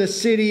enter the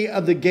city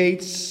of the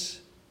gates,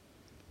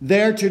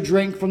 there to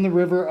drink from the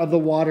river of the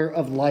water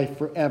of life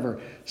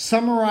forever.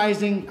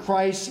 Summarizing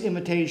Christ's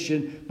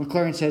invitation,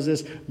 McLaren says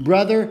this: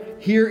 brother,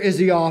 here is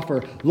the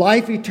offer.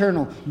 Life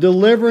eternal,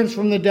 deliverance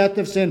from the death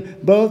of sin,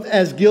 both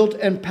as guilt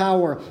and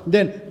power.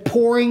 Then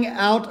pouring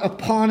out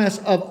upon us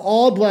of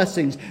all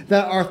blessings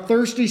that our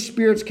thirsty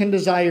spirits can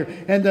desire,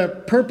 and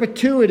the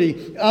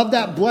perpetuity of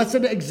that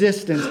blessed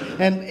existence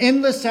and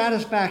endless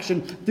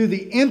satisfaction through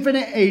the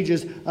infinite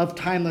ages of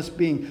timeless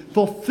being.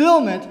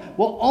 Fulfillment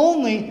will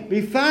only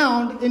be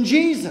found in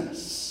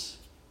Jesus.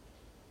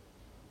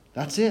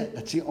 That's it.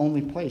 That's the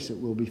only place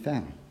it will be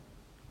found.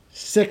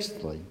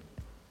 Sixthly,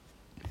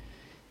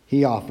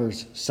 he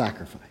offers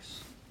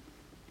sacrifice.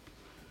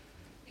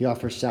 He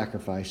offers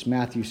sacrifice.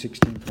 Matthew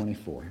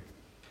 16:24.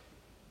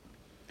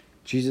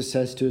 Jesus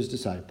says to his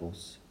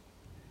disciples,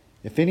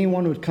 if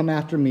anyone would come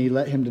after me,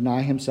 let him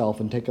deny himself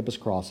and take up his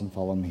cross and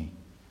follow me.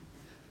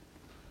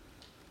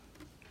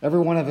 Every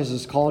one of us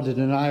is called to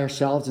deny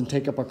ourselves and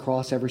take up a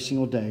cross every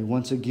single day.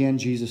 Once again,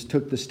 Jesus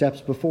took the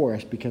steps before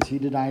us because he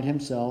denied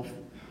himself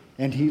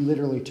and he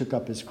literally took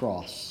up his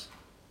cross.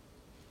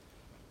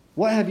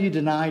 What have you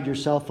denied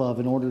yourself of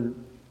in order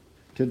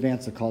to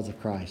advance the cause of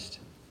Christ?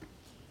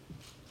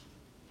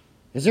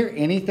 Is there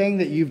anything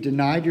that you've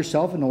denied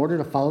yourself in order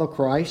to follow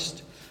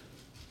Christ?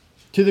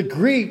 To the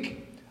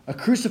Greek, a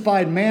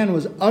crucified man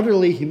was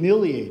utterly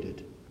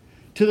humiliated.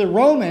 To the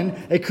Roman,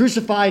 a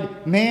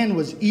crucified man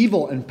was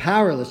evil and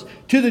powerless.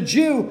 To the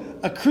Jew,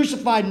 a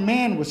crucified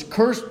man was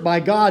cursed by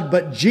God.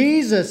 But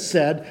Jesus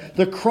said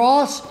the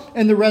cross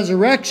and the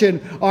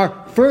resurrection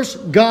are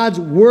first God's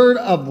word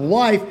of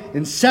life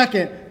and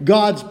second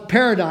God's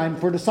paradigm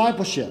for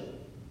discipleship.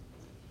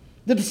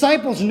 The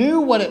disciples knew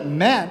what it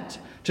meant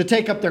to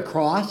take up their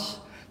cross.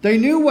 They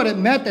knew what it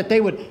meant that they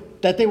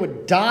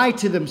would die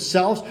to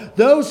themselves.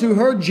 Those who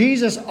heard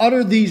Jesus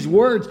utter these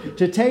words,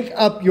 to take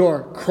up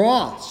your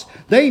cross,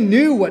 they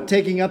knew what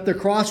taking up the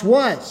cross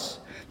was.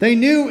 They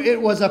knew it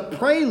was a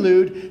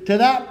prelude to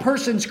that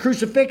person's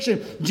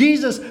crucifixion.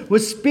 Jesus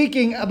was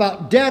speaking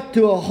about death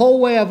to a whole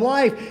way of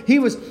life. He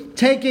was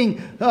talking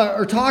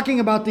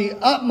about the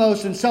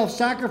utmost in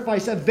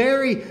self-sacrifice, a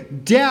very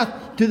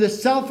death to the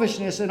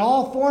selfishness and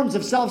all forms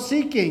of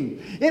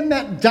self-seeking. It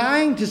meant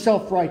dying to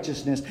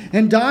self-righteousness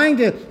and dying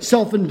to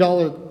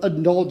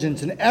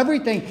self-indulgence and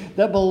everything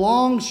that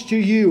belongs to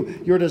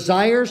you, your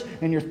desires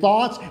and your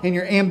thoughts and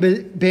your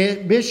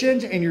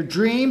ambitions and your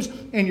dreams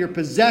and your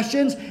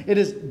possessions. It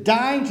is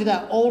dying to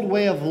that old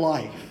way of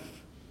life.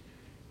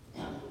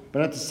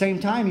 But at the same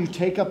time, you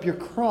take up your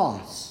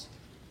cross.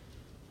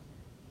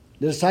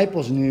 The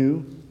disciples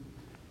knew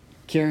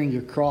carrying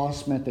your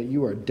cross meant that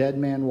you are a dead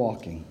man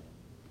walking.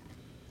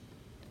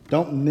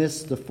 Don't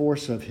miss the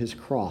force of his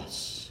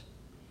cross.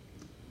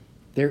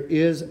 There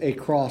is a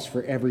cross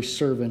for every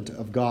servant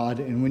of God,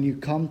 and when you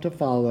come to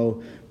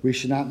follow, we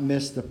should not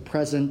miss the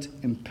present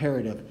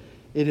imperative.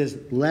 It is,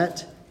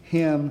 let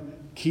him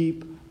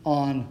keep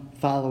on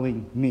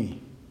following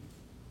me.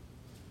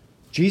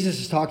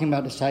 Jesus is talking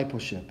about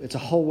discipleship. It's a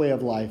whole way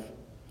of life.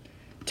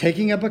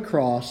 Taking up a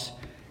cross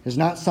is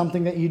not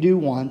something that you do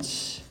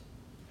once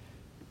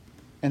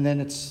and then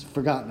it's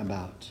forgotten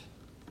about.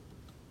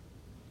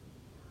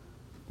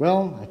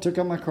 Well, I took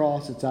up my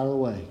cross, it's out of the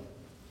way.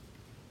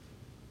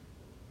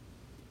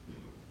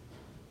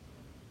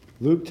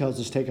 Luke tells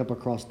us take up a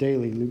cross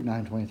daily, Luke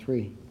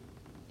 9:23.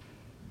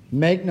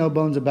 Make no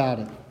bones about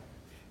it.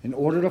 In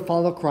order to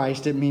follow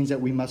Christ, it means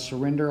that we must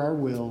surrender our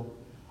will,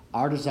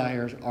 our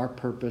desires, our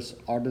purpose,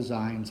 our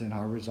designs, and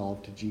our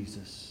resolve to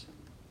Jesus.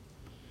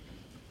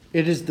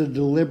 It is the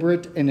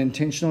deliberate and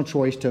intentional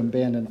choice to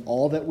abandon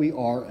all that we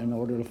are in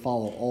order to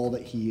follow all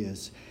that he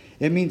is.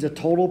 It means a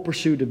total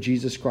pursuit of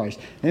Jesus Christ.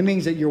 It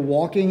means that you're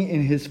walking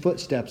in his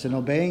footsteps and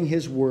obeying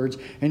his words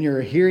and you're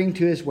adhering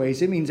to his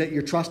ways. It means that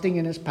you're trusting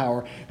in his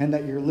power and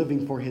that you're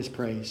living for his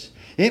praise.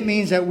 It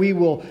means that we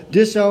will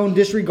disown,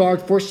 disregard,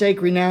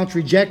 forsake, renounce,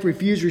 reject,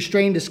 refuse,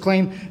 restrain,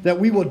 disclaim, that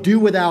we will do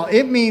without.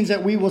 It means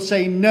that we will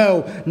say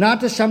no,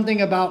 not to something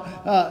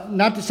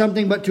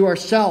but to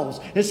ourselves.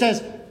 It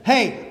says,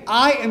 hey,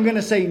 I am going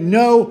to say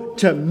no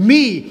to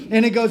me.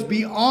 And it goes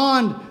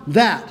beyond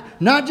that.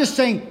 not just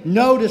saying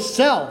no to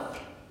self.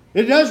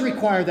 It does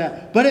require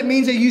that, but it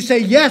means that you say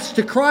yes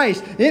to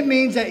Christ. It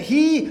means that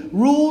He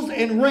rules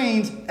and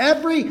reigns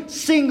every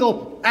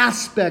single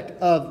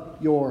aspect of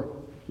your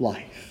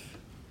life.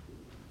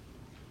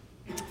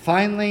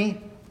 Finally,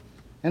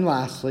 and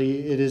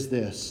lastly, it is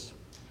this.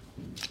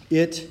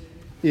 It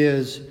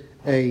is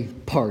a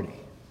party.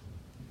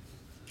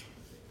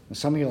 And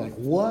some of you are like,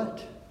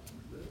 what?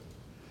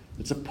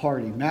 It's a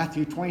party.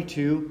 Matthew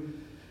 22,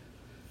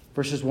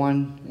 verses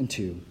 1 and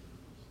 2.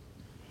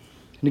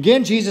 And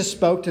again, Jesus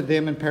spoke to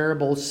them in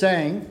parables,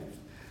 saying,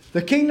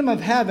 the kingdom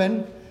of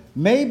heaven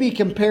may be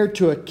compared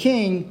to a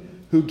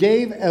king who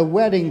gave a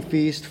wedding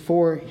feast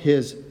for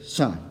his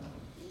son.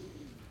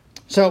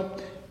 So,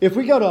 if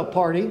we go to a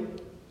party,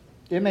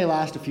 it may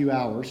last a few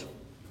hours.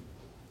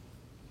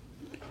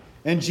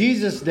 In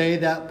Jesus' day,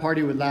 that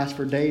party would last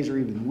for days or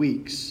even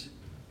weeks.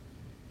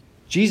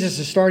 Jesus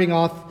is starting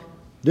off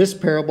this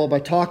parable by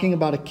talking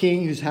about a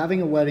king who's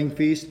having a wedding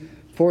feast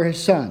for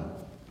his son.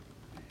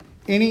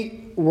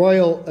 Any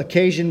royal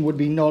occasion would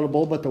be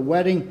notable, but the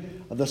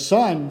wedding of the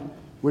son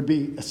would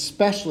be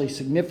especially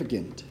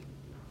significant.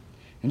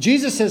 And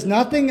Jesus says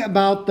nothing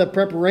about the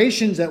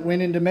preparations that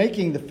went into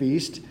making the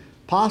feast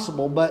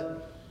possible, but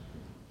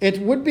it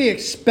would be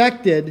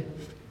expected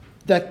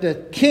that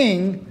the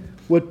king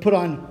would put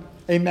on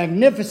a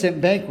magnificent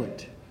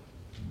banquet.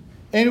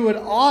 And it would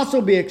also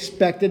be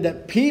expected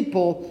that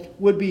people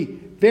would be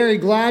very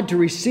glad to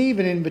receive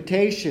an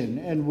invitation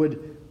and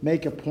would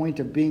make a point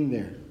of being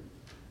there.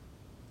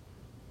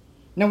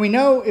 Now we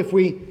know if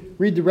we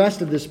read the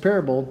rest of this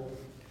parable,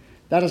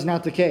 that is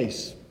not the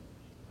case.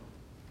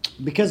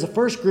 Because the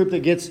first group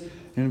that gets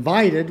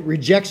invited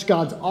rejects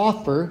God's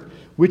offer,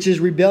 which is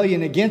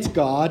rebellion against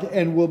God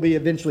and will be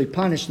eventually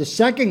punished. The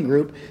second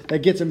group that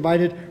gets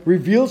invited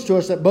reveals to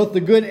us that both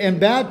the good and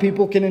bad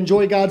people can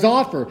enjoy God's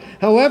offer.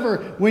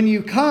 However, when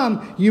you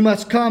come, you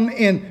must come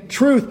in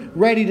truth,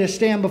 ready to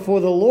stand before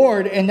the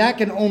Lord, and that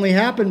can only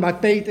happen by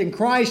faith in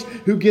Christ,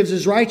 who gives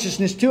His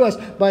righteousness to us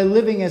by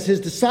living as His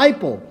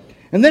disciple.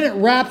 And then it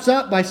wraps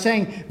up by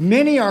saying,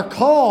 many are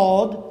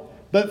called,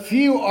 but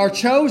few are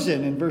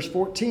chosen, in verse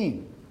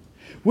 14.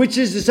 Which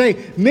is to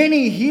say,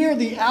 many hear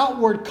the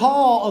outward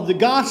call of the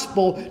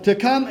gospel to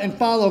come and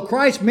follow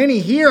Christ. Many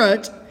hear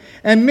it,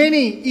 and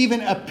many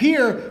even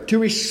appear to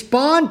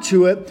respond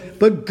to it,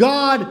 but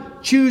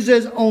God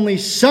chooses only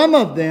some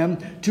of them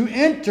to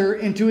enter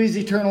into His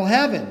eternal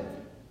heaven.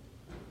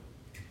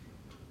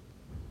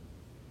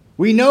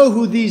 We know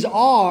who these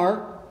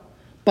are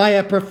by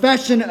a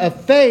profession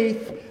of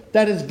faith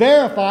that is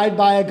verified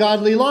by a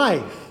godly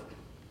life.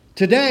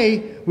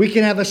 Today, we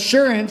can have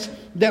assurance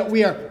that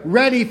we are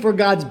ready for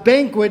God's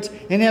banquets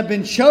and have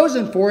been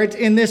chosen for it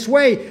in this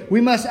way. We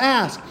must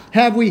ask,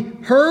 have we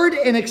heard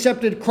and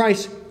accepted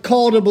Christ's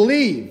call to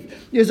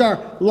believe? Is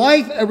our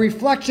life a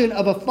reflection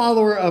of a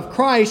follower of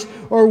Christ,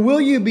 or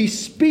will you be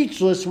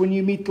speechless when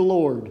you meet the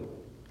Lord?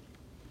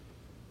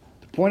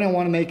 The point I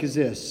want to make is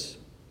this.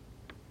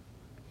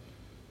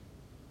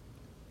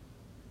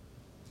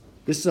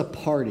 This is a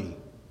party.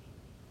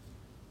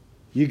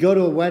 You go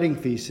to a wedding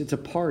feast, it's a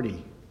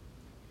party.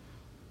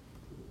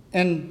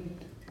 And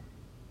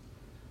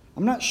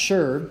I'm not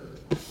sure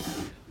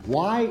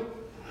why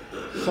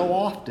so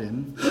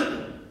often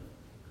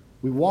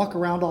we walk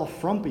around all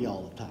frumpy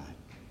all the time.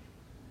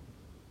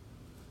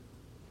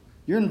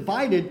 You're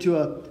invited to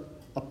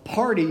a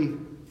party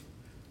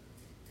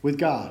with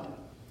God.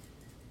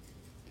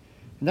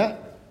 And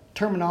that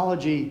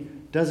terminology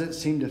doesn't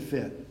seem to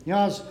fit. You know,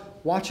 I was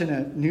watching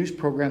a news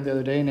program the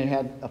other day, and they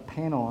had a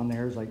panel on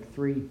there. It was like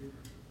 3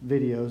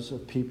 videos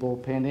of people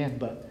panned in,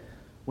 but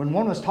when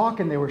one was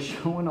talking, they were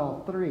showing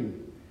all 3.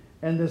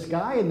 And this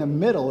guy in the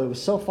middle, it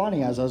was so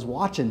funny as I was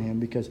watching him,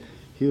 because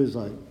he was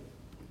like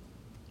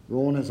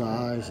rolling his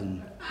eyes,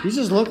 and he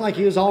just looked like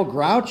he was all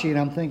grouchy. And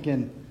I'm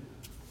thinking,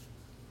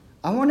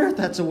 I wonder if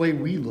that's the way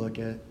we look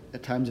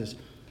at times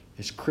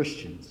as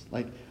Christians.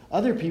 Like,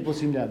 other people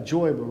seem to have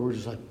joy, but we're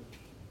just like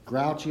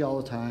grouchy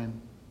all the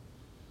time.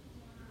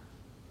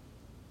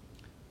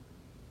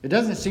 It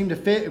doesn't seem to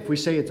fit if we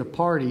say it's a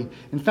party.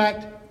 In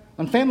fact,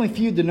 on Family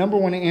Feud, the number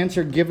one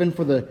answer given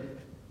for the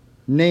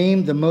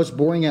name the most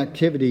boring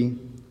activity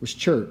was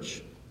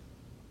church.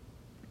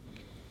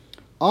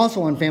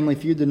 Also on Family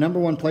Feud, the number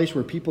one place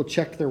where people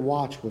checked their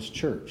watch was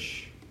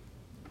church.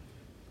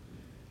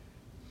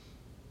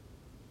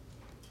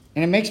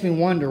 And it makes me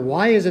wonder,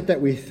 why is it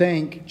that we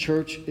think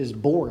church is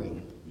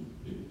boring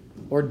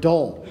or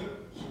dull?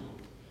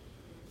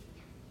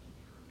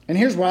 And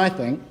here's what I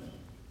think.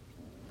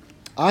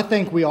 I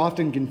think we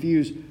often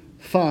confuse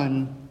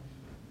fun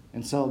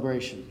and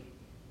celebration.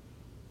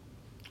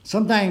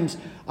 Sometimes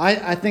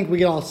I think we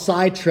get all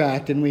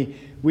sidetracked and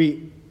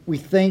we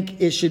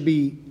think it should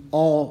be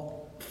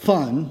all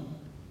fun.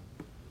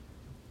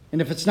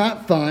 And if it's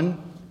not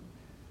fun,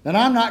 then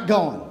I'm not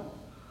going,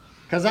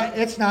 because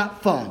it's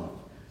not fun.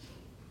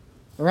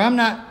 Or I'm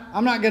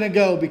not going to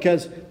go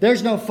because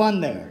there's no fun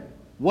there.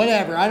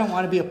 Whatever, I don't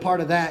want to be a part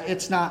of that.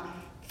 It's not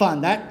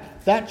fun.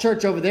 That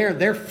church over there,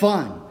 they're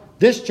fun.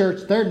 This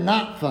church, they're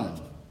not fun.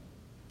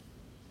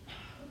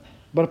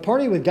 But a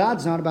party with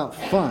God's not about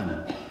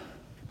fun.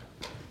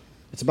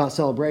 It's about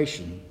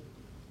celebration.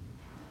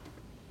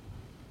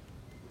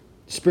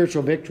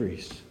 Spiritual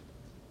victories.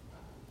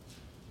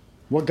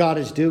 What God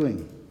is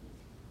doing.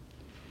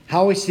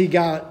 How we see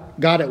God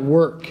at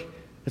work.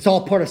 It's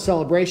all part of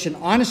celebration.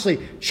 Honestly,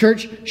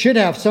 church should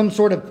have some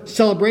sort of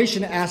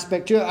celebration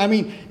aspect to it. I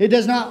mean, it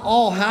does not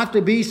all have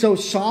to be so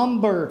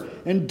somber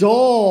and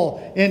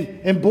dull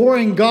and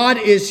boring. God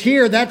is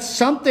here. That's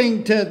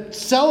something to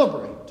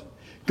celebrate.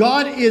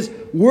 God is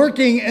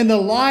working in the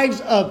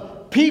lives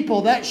of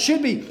people. That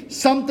should be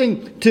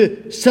something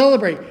to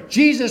celebrate.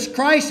 Jesus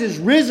Christ is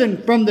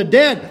risen from the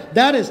dead.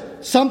 That is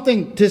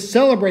something to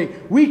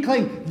celebrate. We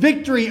claim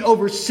victory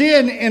over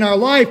sin in our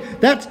life.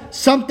 That's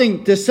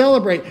something to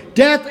celebrate.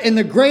 Death and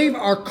the grave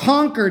are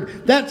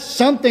conquered. That's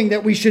something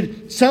that we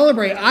should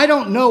celebrate. I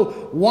don't know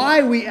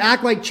why we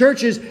act like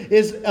churches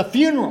is a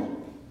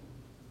funeral.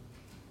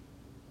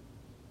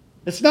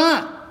 It's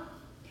not.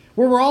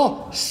 Where we're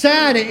all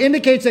sad, it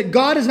indicates that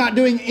God is not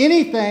doing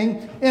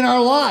anything in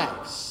our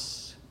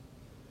lives.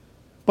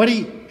 But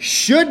He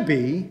should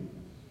be.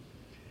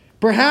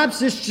 Perhaps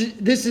this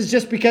is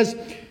just because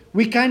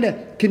we kind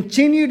of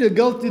continue to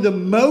go through the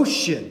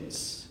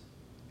motions.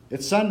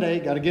 It's Sunday,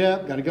 got to get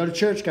up, got to go to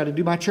church, got to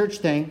do my church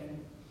thing.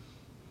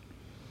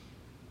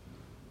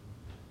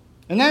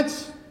 And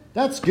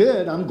that's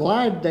good. I'm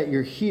glad that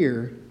you're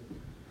here.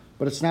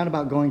 But it's not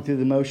about going through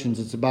the motions.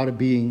 It's about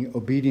being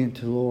obedient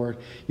to the Lord.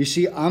 You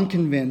see, I'm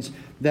convinced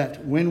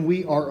that when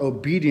we are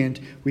obedient,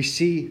 we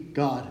see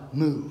God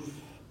move.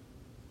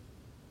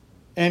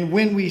 And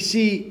when we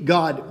see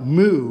God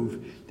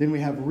move, then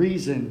we have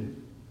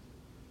reason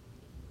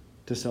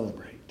to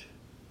celebrate.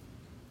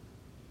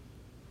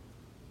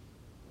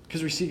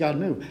 Because we see God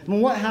move. I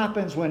mean, what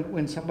happens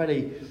when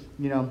somebody,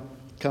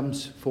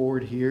 comes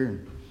forward here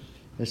and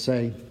they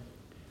say,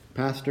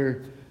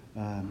 Pastor,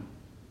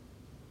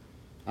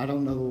 I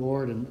don't know the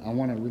Lord and I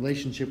want a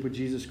relationship with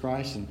Jesus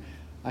Christ, and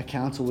I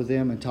counsel with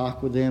them and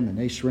talk with them and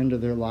they surrender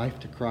their life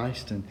to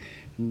Christ, and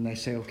they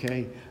say,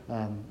 okay,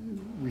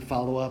 we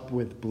follow up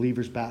with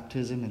believers'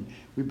 baptism and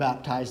we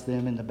baptize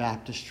them in the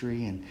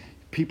baptistry, and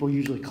people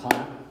usually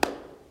clap.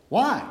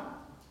 Why?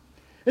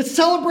 It's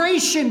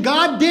celebration.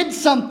 God did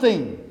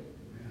something.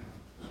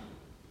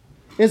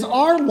 Is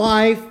our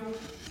life,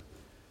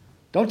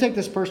 don't take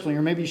this personally,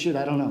 or maybe you should,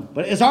 I don't know.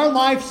 But is our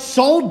life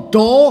so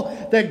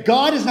dull that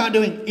God is not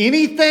doing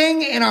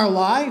anything in our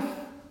life?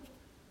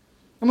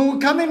 I mean, we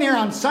come in here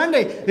on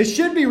Sunday, it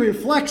should be a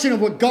reflection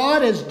of what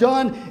God has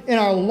done in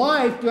our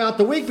life throughout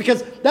the week,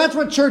 because that's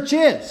what church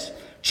is.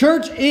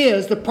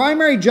 The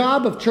primary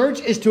job of church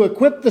is to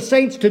equip the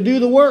saints to do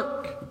the work.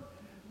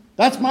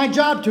 That's my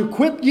job, to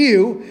equip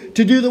you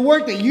to do the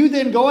work, that you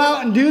then go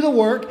out and do the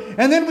work,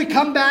 and then we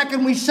come back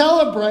and we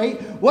celebrate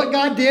what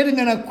God did, and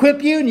then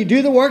equip you and you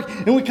do the work,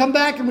 and we come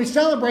back and we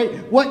celebrate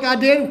what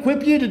God did,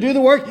 equip you to do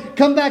the work,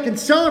 come back and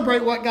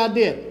celebrate what God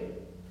did.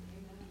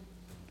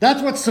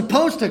 That's what's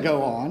supposed to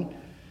go on.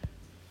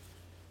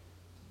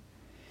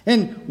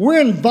 And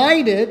we're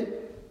invited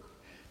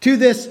to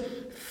this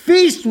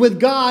feast with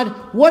God.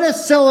 What a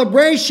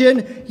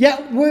celebration,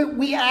 yet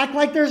we act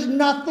like there's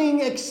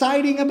nothing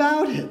exciting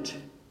about it.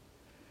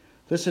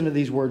 Listen to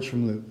these words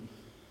from Luke.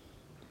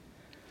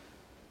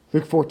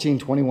 Luke 14,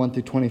 21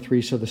 through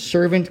 23. So the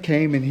servant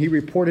came and he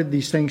reported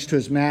these things to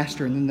his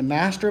master. And then the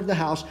master of the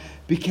house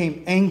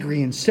became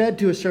angry and said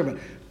to his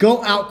servant,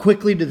 go out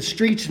quickly to the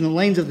streets and the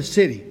lanes of the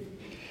city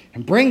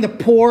and bring the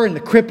poor and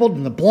the crippled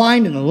and the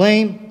blind and the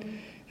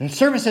lame. And the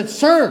servant said,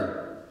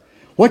 Sir,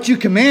 what you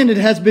commanded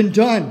has been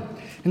done,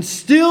 and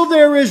still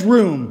there is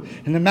room.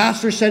 And the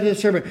master said to the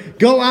servant,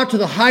 go out to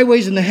the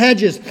highways and the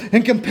hedges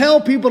and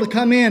compel people to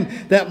come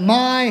in, that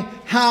my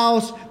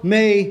house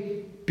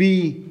may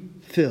be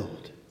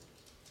filled.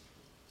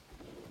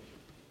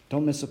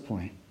 Don't miss a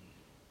point.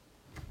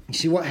 You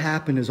see, what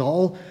happened is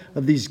all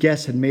of these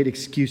guests had made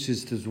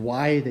excuses as to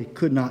why they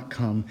could not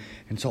come.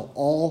 And so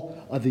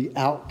all of the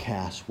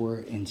outcasts were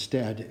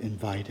instead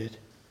invited.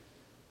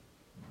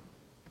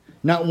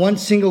 Not one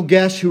single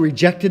guest who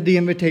rejected the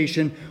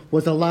invitation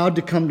was allowed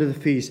to come to the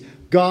feast.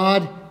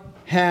 God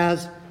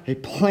has a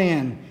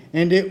plan,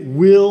 and it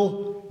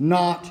will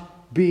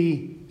not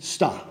be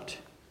stopped.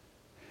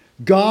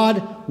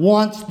 God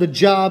wants the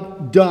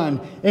job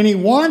done. And He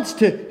wants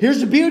to,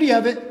 here's the beauty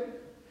of it.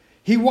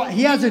 He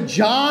has a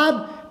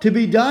job to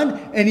be done,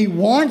 and He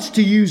wants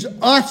to use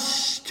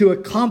us to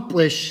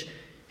accomplish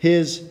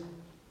His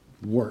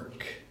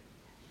work.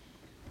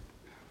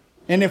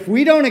 And if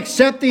we don't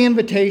accept the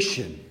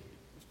invitation,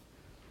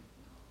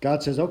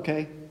 God says,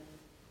 okay,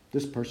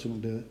 this person will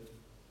do it.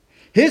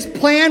 His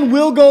plan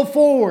will go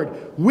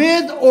forward,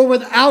 with or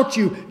without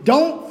you.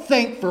 Don't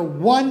think for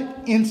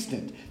one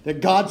instant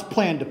that God's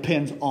plan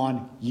depends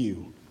on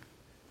you,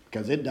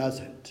 because it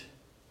doesn't.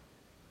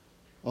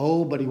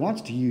 Oh, but He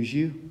wants to use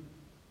you.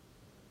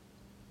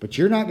 But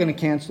you're not going to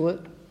cancel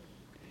it,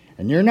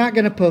 and you're not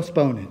going to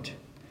postpone it.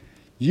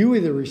 You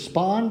either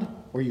respond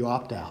or you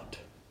opt out.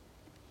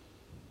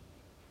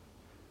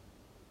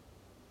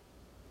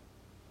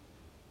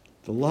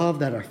 The love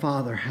that our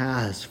Father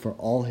has for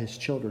all His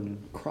children in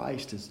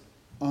Christ is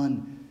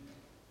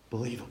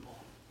unbelievable.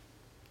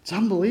 It's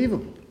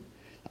unbelievable.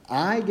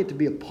 I get to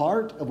be a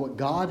part of what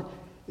God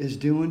is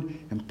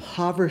doing,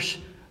 impoverished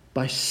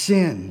by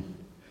sin,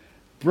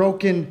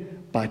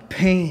 broken by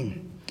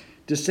pain,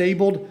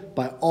 disabled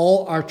by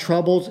all our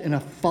troubles in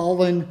a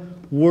fallen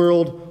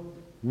world.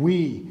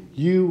 We,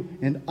 you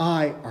and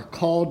I, are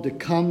called to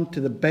come to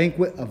the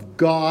banquet of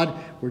God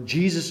where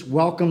Jesus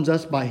welcomes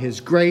us by His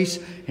grace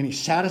and He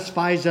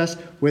satisfies us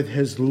with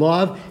His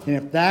love. And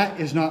if that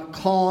is not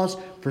cause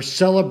for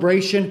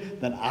celebration,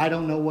 then I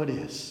don't know what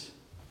is.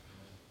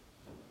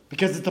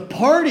 Because it's a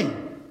party. It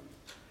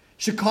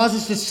should cause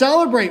us to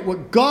celebrate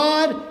what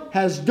God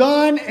has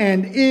done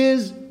and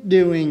is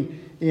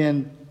doing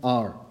in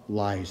our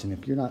lives. And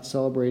if you're not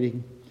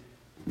celebrating,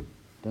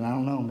 then I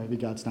don't know. Maybe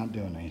God's not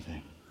doing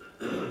anything.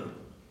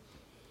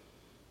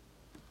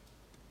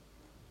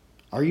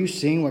 Are you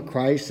seeing what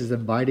Christ is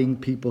inviting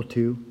people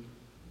to?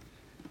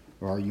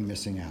 Or are you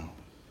missing out?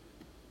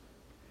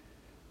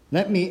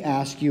 Let me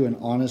ask you an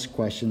honest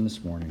question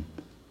this morning.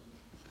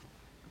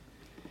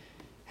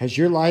 Has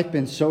your life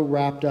been so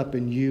wrapped up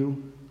in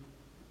you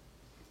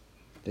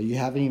that you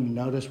haven't even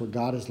noticed what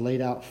God has laid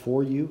out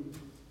for you?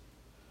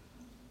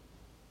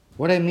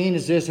 What I mean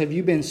is this: have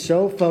you been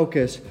so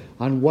focused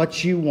on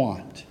what you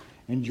want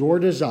and your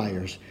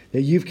desires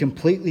that you've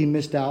completely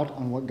missed out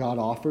on what God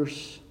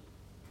offers?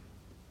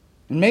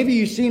 And maybe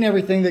you've seen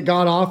everything that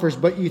God offers,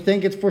 but you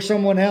think it's for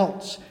someone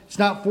else. It's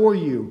not for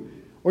you.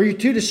 Or you're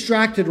too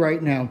distracted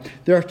right now.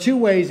 There are two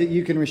ways that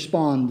you can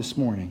respond this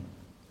morning.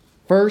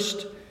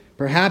 First,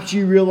 perhaps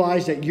you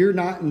realize that you're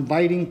not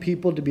inviting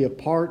people to be a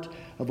part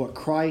of what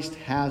Christ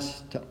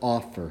has to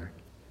offer.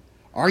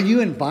 Are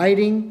you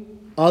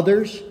inviting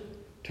others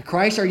to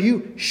Christ? Are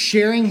you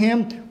sharing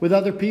Him with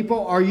other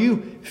people? Are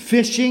you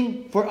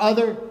fishing for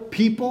other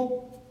people?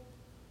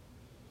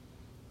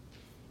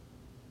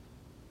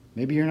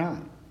 Maybe you're not.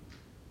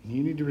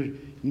 You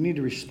need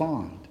to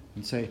respond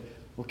and say,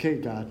 okay,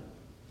 God,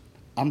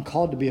 I'm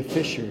called to be a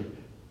fisher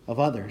of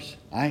others.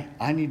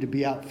 I need to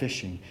be out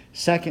fishing.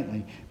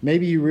 Secondly,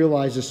 maybe you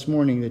realize this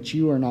morning that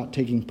you are not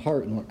taking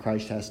part in what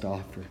Christ has to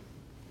offer.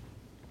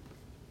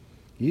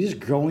 You're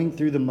just going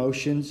through the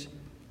motions.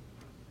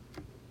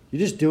 You're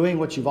just doing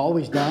what you've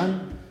always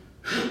done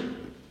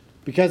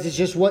because it's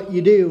just what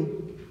you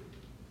do.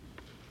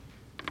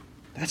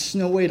 That's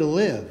no way to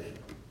live.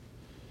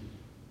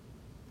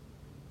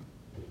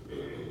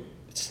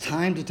 It's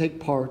time to take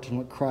part in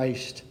what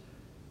Christ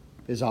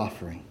is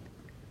offering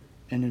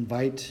and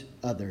invite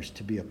others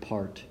to be a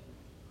part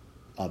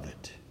of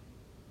it.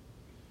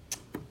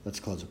 Let's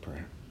close a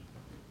prayer.